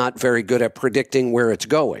still not very good at predicting where it's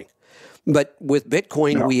going. But with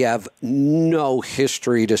Bitcoin, we have no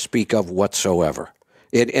history to speak of whatsoever.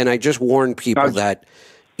 And I just warn people that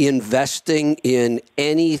investing in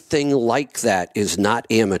anything like that is not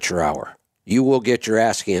amateur hour. You will get your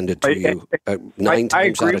ass handed to you 9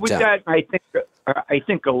 times out of 10. I agree with that. I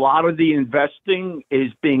think a lot of the investing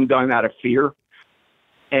is being done out of fear.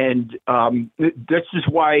 And this is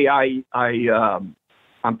why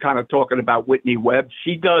I'm kind of talking about Whitney Webb.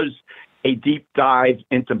 She does a deep dive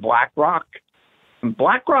into BlackRock. And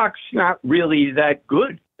BlackRock's not really that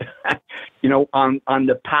good, you know, on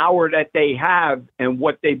the power that they have and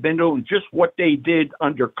what they've been doing, just what they did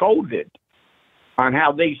under COVID, on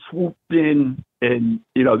how they swooped in and,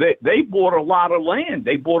 you know, they bought a lot of land.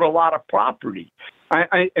 They bought a lot of property.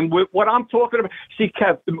 And what I'm talking about, see,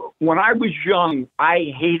 Kev, when I was young,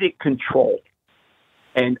 I hated control.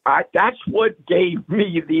 And that's what gave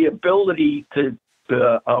me the ability to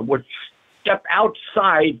step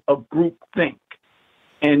outside of groupthink.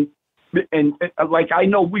 And and like I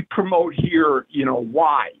know we promote here,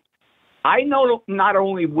 why. I know not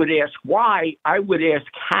only would ask why, I would ask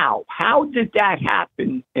how. How did that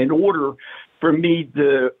happen in order for me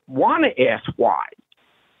to want to ask why?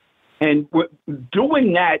 And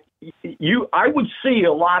doing that, I would see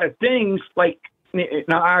a lot of things like,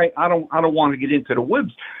 now I don't want to get into the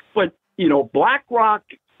weeds, but BlackRock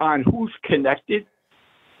on who's connected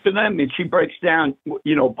to them, and she breaks down,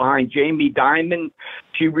 behind Jamie Dimon,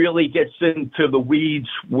 she really gets into the weeds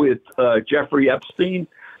with Jeffrey Epstein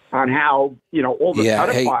on how all the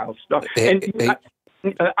pedophile stuff.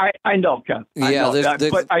 I know, Ken.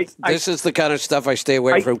 This is the kind of stuff I stay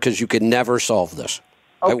away from because you could never solve this.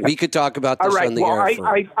 Okay. We could talk about this on the air.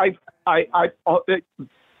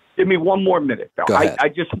 Give me one more minute, though. Go ahead. I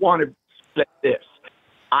just want to say this.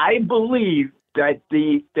 I believe that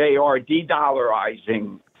they are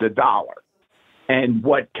de-dollarizing the dollar, and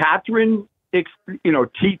what Catherine,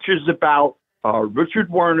 teaches about,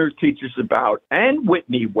 Richard Werner teaches about, and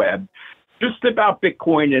Whitney Webb, just about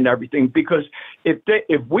Bitcoin and everything. Because if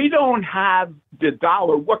we don't have the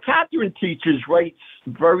dollar, what Catherine teaches, right,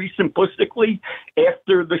 very simplistically,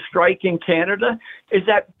 after the strike in Canada, is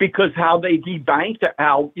that because how they debanked,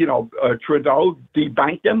 how Trudeau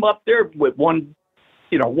debanked them up there with one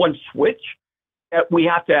switch, that we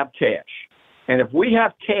have to have cash, and if we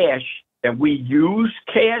have cash and we use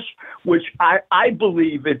cash, which I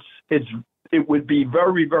believe it would be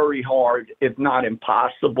very, very hard, if not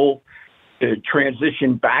impossible, to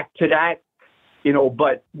transition back to that,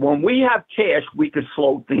 but when we have cash, we could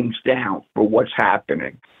slow things down for what's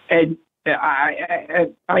happening. And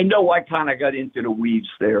I know I kind of got into the weeds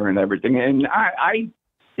there and everything. And I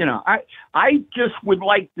just would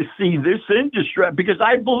like to see this industry, because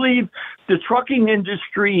I believe the trucking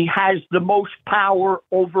industry has the most power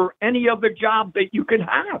over any other job that you could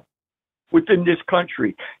have within this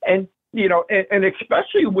country. And and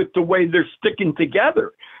especially with the way they're sticking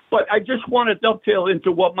together. But I just want to dovetail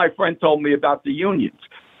into what my friend told me about the unions.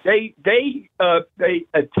 They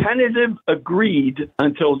tentative agreed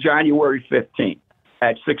until January 15th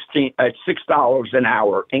at $6 an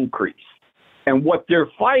hour increase. And what they're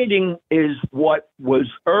fighting is what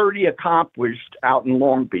was already accomplished out in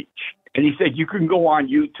Long Beach. And he said you can go on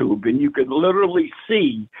YouTube and you can literally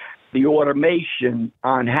see the automation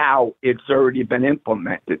on how it's already been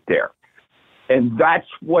implemented there. And that's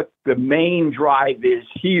what the main drive is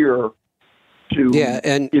here to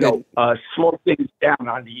slow things down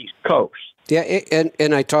on the East Coast. Yeah,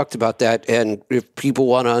 and I talked about that. And if people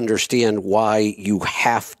want to understand why you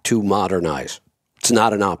have to modernize, it's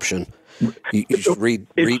not an option. You just read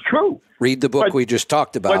the book we just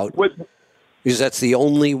talked about, because that's the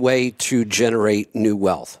only way to generate new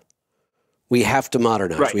wealth. We have to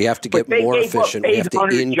modernize. Right. We have to get more efficient. We have to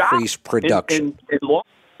increase production.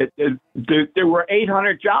 There were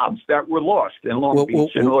 800 jobs that were lost in Long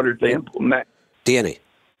Beach in order to implement. Danny,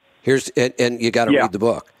 and you got to read the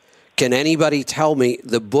book. Can anybody tell me,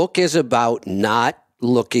 the book is about not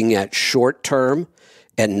looking at short term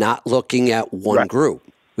and not looking at one group.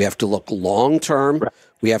 We have to look long term. Right.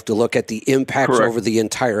 We have to look at the impacts over the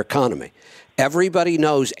entire economy. Everybody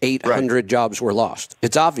knows 800 jobs were lost.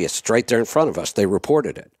 It's obvious. It's right there in front of us. They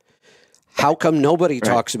reported it. How come nobody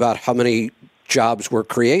talks about how many jobs were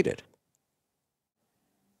created?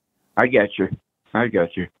 I get you.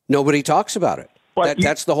 Nobody talks about it.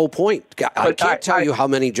 That's the whole point. I can't tell you how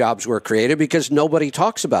many jobs were created because nobody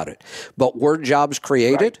talks about it. But were jobs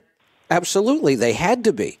created? Absolutely. They had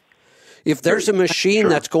to be. If there's a machine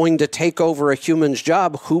that's going to take over a human's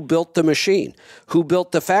job, who built the machine? Who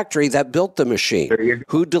built the factory that built the machine?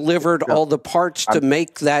 Who delivered all the parts to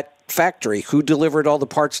make that factory? Who delivered all the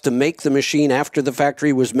parts to make the machine after the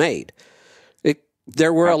factory was made?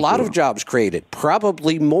 There were a lot of jobs created,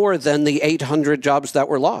 probably more than the 800 jobs that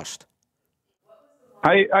were lost.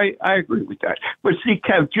 I agree with that. But see,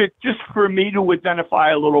 Kev, just for me to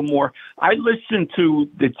identify a little more, I listen to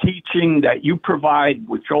the teaching that you provide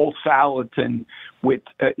with Joel Salatin, with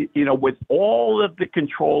all of the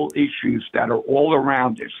control issues that are all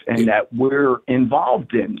around us and that we're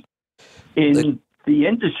involved in the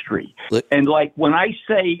industry. And like when I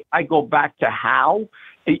say I go back to how,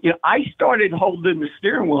 I started holding the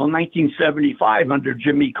steering wheel in 1975 under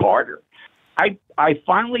Jimmy Carter. I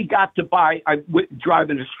finally got to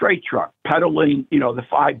driving a straight truck, pedaling, the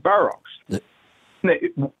 5 boroughs,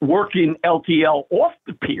 working LTL off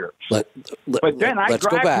the piers. But then I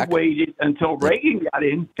graduated until Reagan got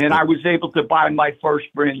in, and I was able to buy my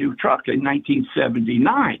first brand new truck in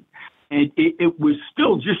 1979. And it was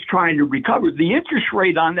still just trying to recover. The interest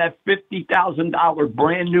rate on that $50,000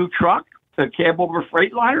 brand new truck, the cab over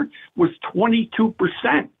Freightliner, was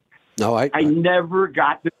 22%. No, I never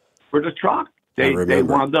got for the truck. They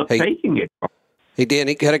wound up taking it. Hey,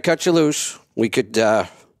 Danny, got to cut you loose. We can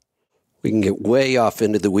get way off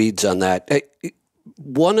into the weeds on that. Hey,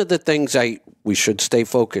 one of the things we should stay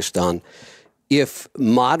focused on, if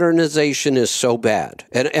modernization is so bad,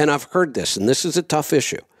 and I've heard this, and this is a tough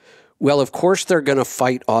issue. Well, of course they're going to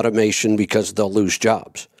fight automation because they'll lose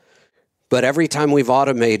jobs. But every time we've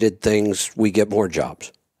automated things, we get more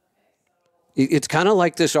jobs. It's kind of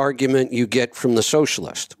like this argument you get from the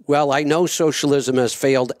socialist. Well, I know socialism has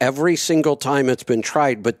failed every single time it's been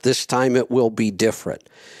tried, but this time it will be different.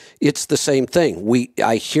 It's the same thing.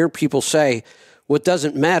 I hear people say, well, it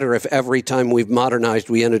doesn't matter if every time we've modernized,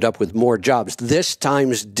 we ended up with more jobs. This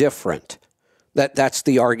time's different. That's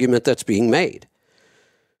the argument that's being made.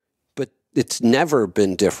 But it's never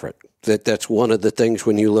been different. That's one of the things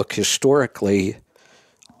when you look historically.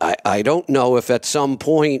 I don't know if at some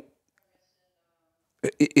point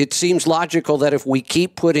it seems logical that if we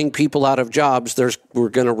keep putting people out of jobs, we're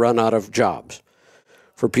going to run out of jobs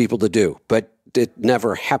for people to do. But it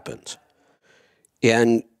never happens.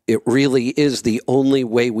 And it really is the only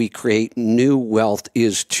way we create new wealth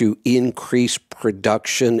is to increase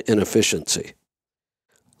production and efficiency.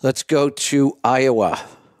 Let's go to Iowa.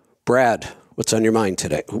 Brad, what's on your mind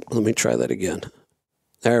today? Let me try that again.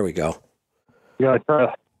 There we go. Yeah,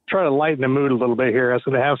 try to lighten the mood a little bit here. I was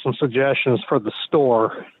going to have some suggestions for the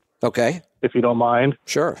store. Okay. If you don't mind.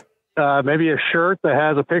 Sure. Maybe a shirt that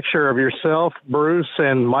has a picture of yourself, Bruce,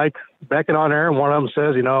 and Mike Beckett on there. And one of them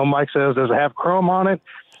says, Mike says, does it have chrome on it?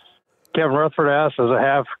 Kevin Rutherford asks, does it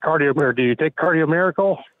have cardio, or do you take Cardio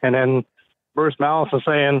Miracle? And then Bruce Malice is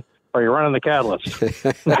saying, are you running the Catalyst?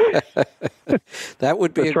 That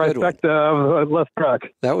would be a good one. Of left truck.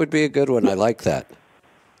 That would be a good one. I like that.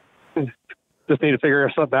 Just need to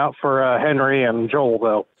figure something out for Henry and Joel,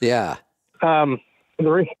 though. Yeah. The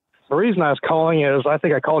reason I was calling is I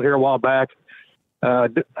think I called here a while back.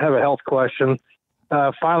 Have a health question.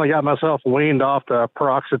 Finally got myself weaned off the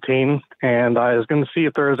paroxetine, and I was going to see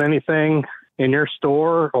if there was anything in your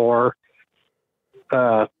store or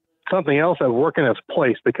something else that would work in its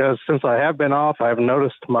place, because since I have been off, I've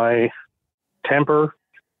noticed my temper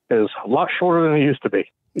is a lot shorter than it used to be.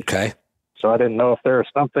 Okay. So I didn't know if there was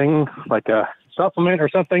something like a supplement or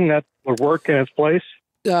something that would work in its place.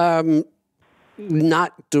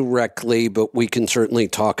 Not directly, but we can certainly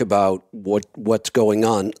talk about what's going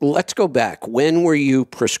on. Let's go back. When were you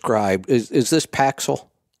prescribed? Is this Paxil?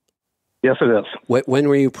 Yes, it is. When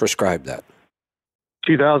were you prescribed that?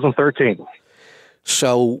 2013.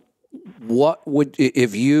 So what would,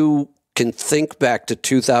 if you can think back to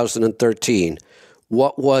 2013,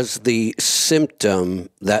 what was the symptom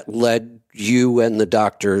that led you and the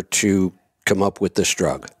doctor to come up with this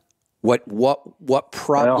drug? What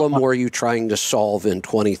problem were you trying to solve in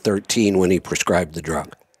 2013 when he prescribed the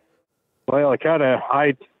drug? Well,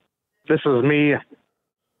 this is me,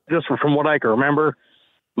 just from what I can remember.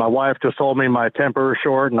 My wife just told me my temper was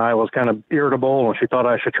short and I was kind of irritable, and she thought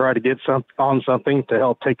I should try to get on something to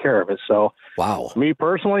help take care of it. So, wow. Me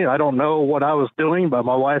personally, I don't know what I was doing, but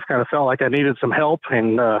my wife kind of felt like I needed some help,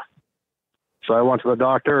 and so I went to the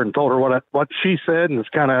doctor and told her what she said, and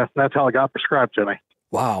that's how it got prescribed to me.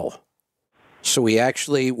 Wow. So we've come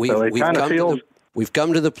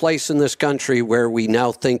to the place in this country where we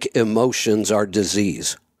now think emotions are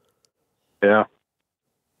disease. Yeah.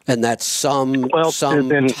 And that some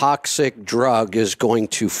toxic drug is going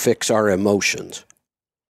to fix our emotions.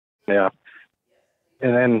 Yeah.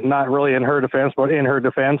 And then not really in her defense, but in her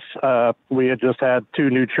defense, we had just had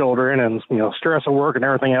 2 new children and, stress of work and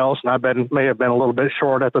everything else. And I may have been a little bit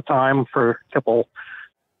short at the time for a couple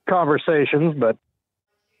conversations, but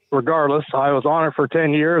regardless, I was on it for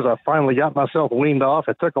 10 years. I finally got myself weaned off.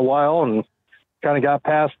 It took a while and kind of got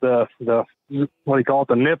past the what do you call it,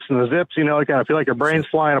 the nips and the zips. You kind of feel like your brain's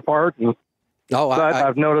flying apart. And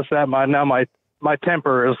I've noticed that my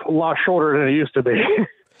temper is a lot shorter than it used to be.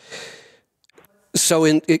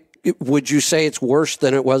 So would you say it's worse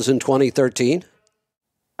than it was in 2013?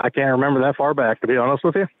 I can't remember that far back, to be honest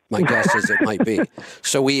with you. My guess is it might be.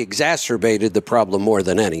 So we exacerbated the problem more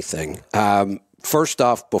than anything. First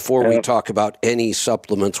off, before we talk about any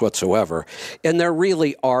supplements whatsoever, and there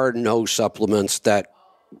really are no supplements that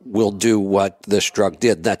will do what this drug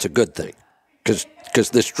did. That's a good thing, because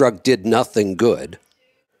this drug did nothing good.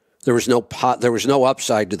 There was no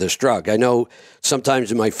upside to this drug. I know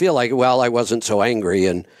sometimes it might feel like, well, I wasn't so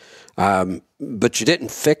angry, but you didn't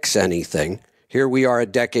fix anything. Here we are a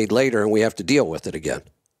decade later, and we have to deal with it again.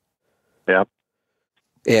 Yeah.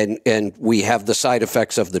 And we have the side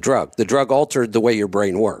effects of the drug. The drug altered the way your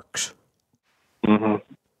brain works. Mm-hmm.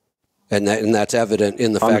 And that's evident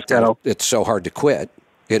in the fact that it's so hard to quit.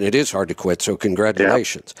 And it is hard to quit, so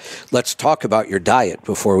congratulations. Yeah. Let's talk about your diet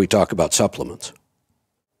before we talk about supplements.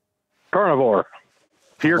 Carnivore.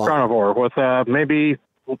 Pure carnivore with maybe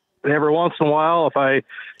every once in a while, if I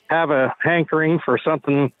have a hankering for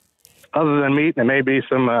something other than meat, and maybe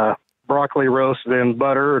some broccoli roasted in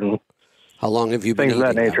butter and how long have you been things of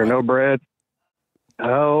that nature? No bread.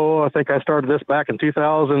 Oh, I think I started this back in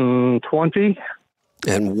 2020.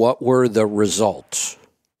 And what were the results?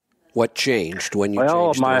 What changed when you changed?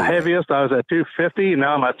 Well, my heaviest, I was at 250.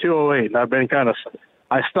 Now I'm at 208. And I've been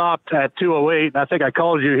I stopped at 208. And I think I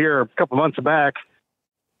called you here a couple months back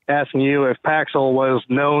asking you if Paxil was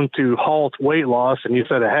known to halt weight loss, and you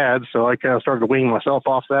said it had. So I kind of started weaning myself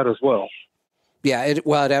off that as well. Yeah, it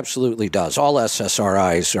absolutely does. All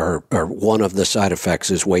SSRIs are one of the side effects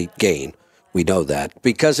is weight gain. We know that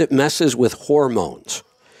because it messes with hormones.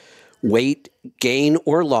 Weight gain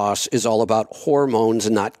or loss is all about hormones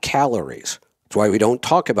and not calories. That's why we don't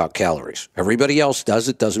talk about calories. Everybody else does.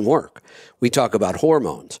 It doesn't work. We talk about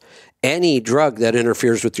hormones. Any drug that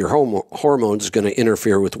interferes with your hormones is going to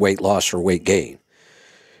interfere with weight loss or weight gain.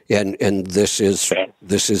 And this is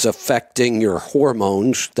affecting your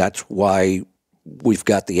hormones. That's why we've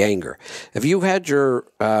got the anger. Have you had your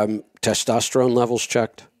testosterone levels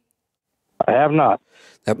checked? I have not.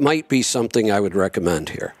 That might be something I would recommend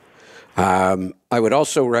here. I would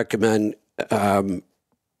also recommend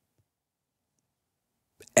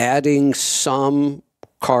adding some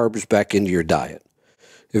carbs back into your diet.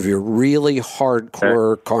 If you're really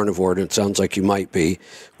hardcore carnivore, and it sounds like you might be,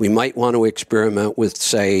 we might want to experiment with,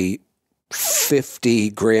 say,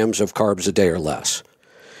 50 grams of carbs a day or less.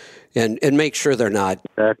 And make sure they're not,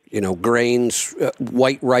 grains.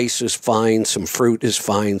 White rice is fine. Some fruit is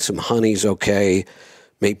fine. Some honey's okay.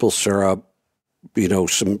 Maple syrup.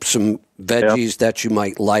 Some veggies that you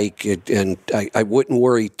might like. And I wouldn't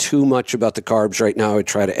worry too much about the carbs right now. I'd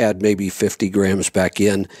try to add maybe 50 grams back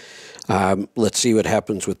in. Let's see what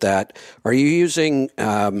happens with that. Are you using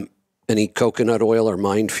any coconut oil or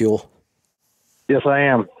Mind Fuel? Yes, I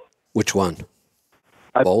am. Which one?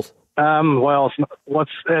 Both? Well,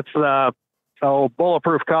 it's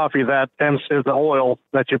Bulletproof Coffee. That is the oil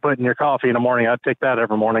that you put in your coffee in the morning. I take that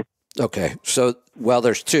every morning. Okay. So,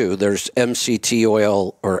 there's two. There's MCT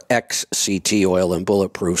oil or XCT oil in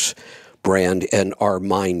Bulletproof's brand and our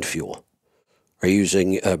Mind Fuel. Are you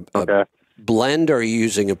using a blend or are you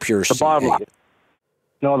using a pure C8?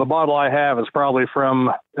 No, the bottle I have is probably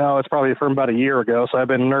from about a year ago. So I've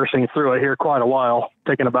been nursing through it here quite a while,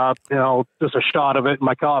 taking about, just a shot of it in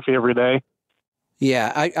my coffee every day.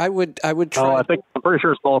 Yeah, I would try. I'm pretty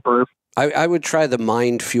sure it's Bulletproof. I would try the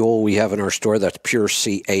Mind Fuel we have in our store. That's pure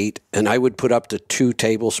C8. And I would put up to 2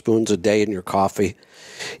 tablespoons a day in your coffee.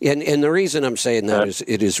 And the reason I'm saying that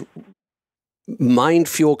is Mind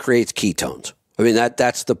Fuel creates ketones. I mean,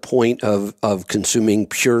 that's the point of consuming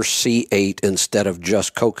pure C8 instead of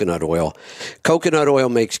just coconut oil. Coconut oil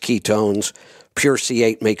makes ketones. Pure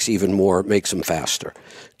C8 makes even more, makes them faster.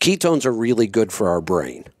 Ketones are really good for our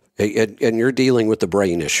brain. And you're dealing with the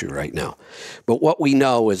brain issue right now. But what we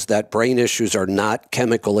know is that brain issues are not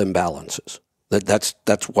chemical imbalances.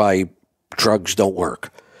 That's why drugs don't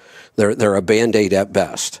work. They're a Band-Aid at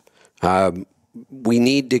best. We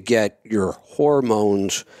need to get your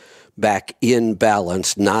hormones back in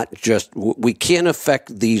balance, not just, we can't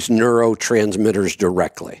affect these neurotransmitters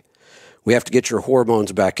directly. We have to get your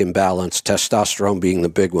hormones back in balance, testosterone being the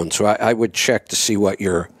big one. So I would check to see what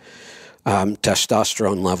your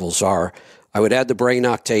testosterone levels are. I would add the Brain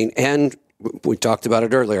Octane, and we talked about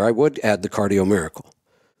it earlier, I would add the Cardio Miracle.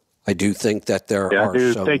 I do think that there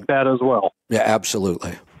are some... take that as well. Yeah,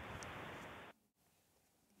 absolutely.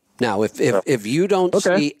 Now, if you don't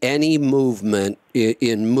see any movement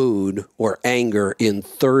in mood or anger in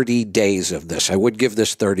 30 days of this, I would give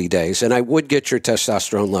this 30 days, and I would get your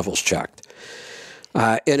testosterone levels checked.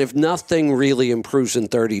 And if nothing really improves in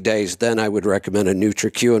 30 days, then I would recommend a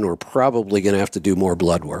NutriQ, and we're probably going to have to do more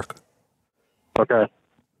blood work. Okay.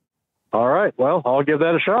 All right. Well, I'll give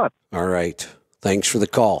that a shot. All right. Thanks for the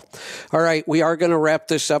call. All right, we are going to wrap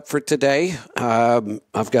this up for today.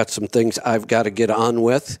 I've got some things I've got to get on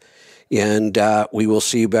with, and we will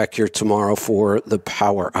see you back here tomorrow for the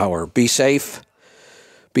Power Hour. Be safe,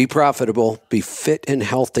 be profitable, be fit and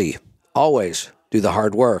healthy. Always do the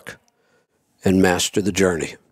hard work and master the journey.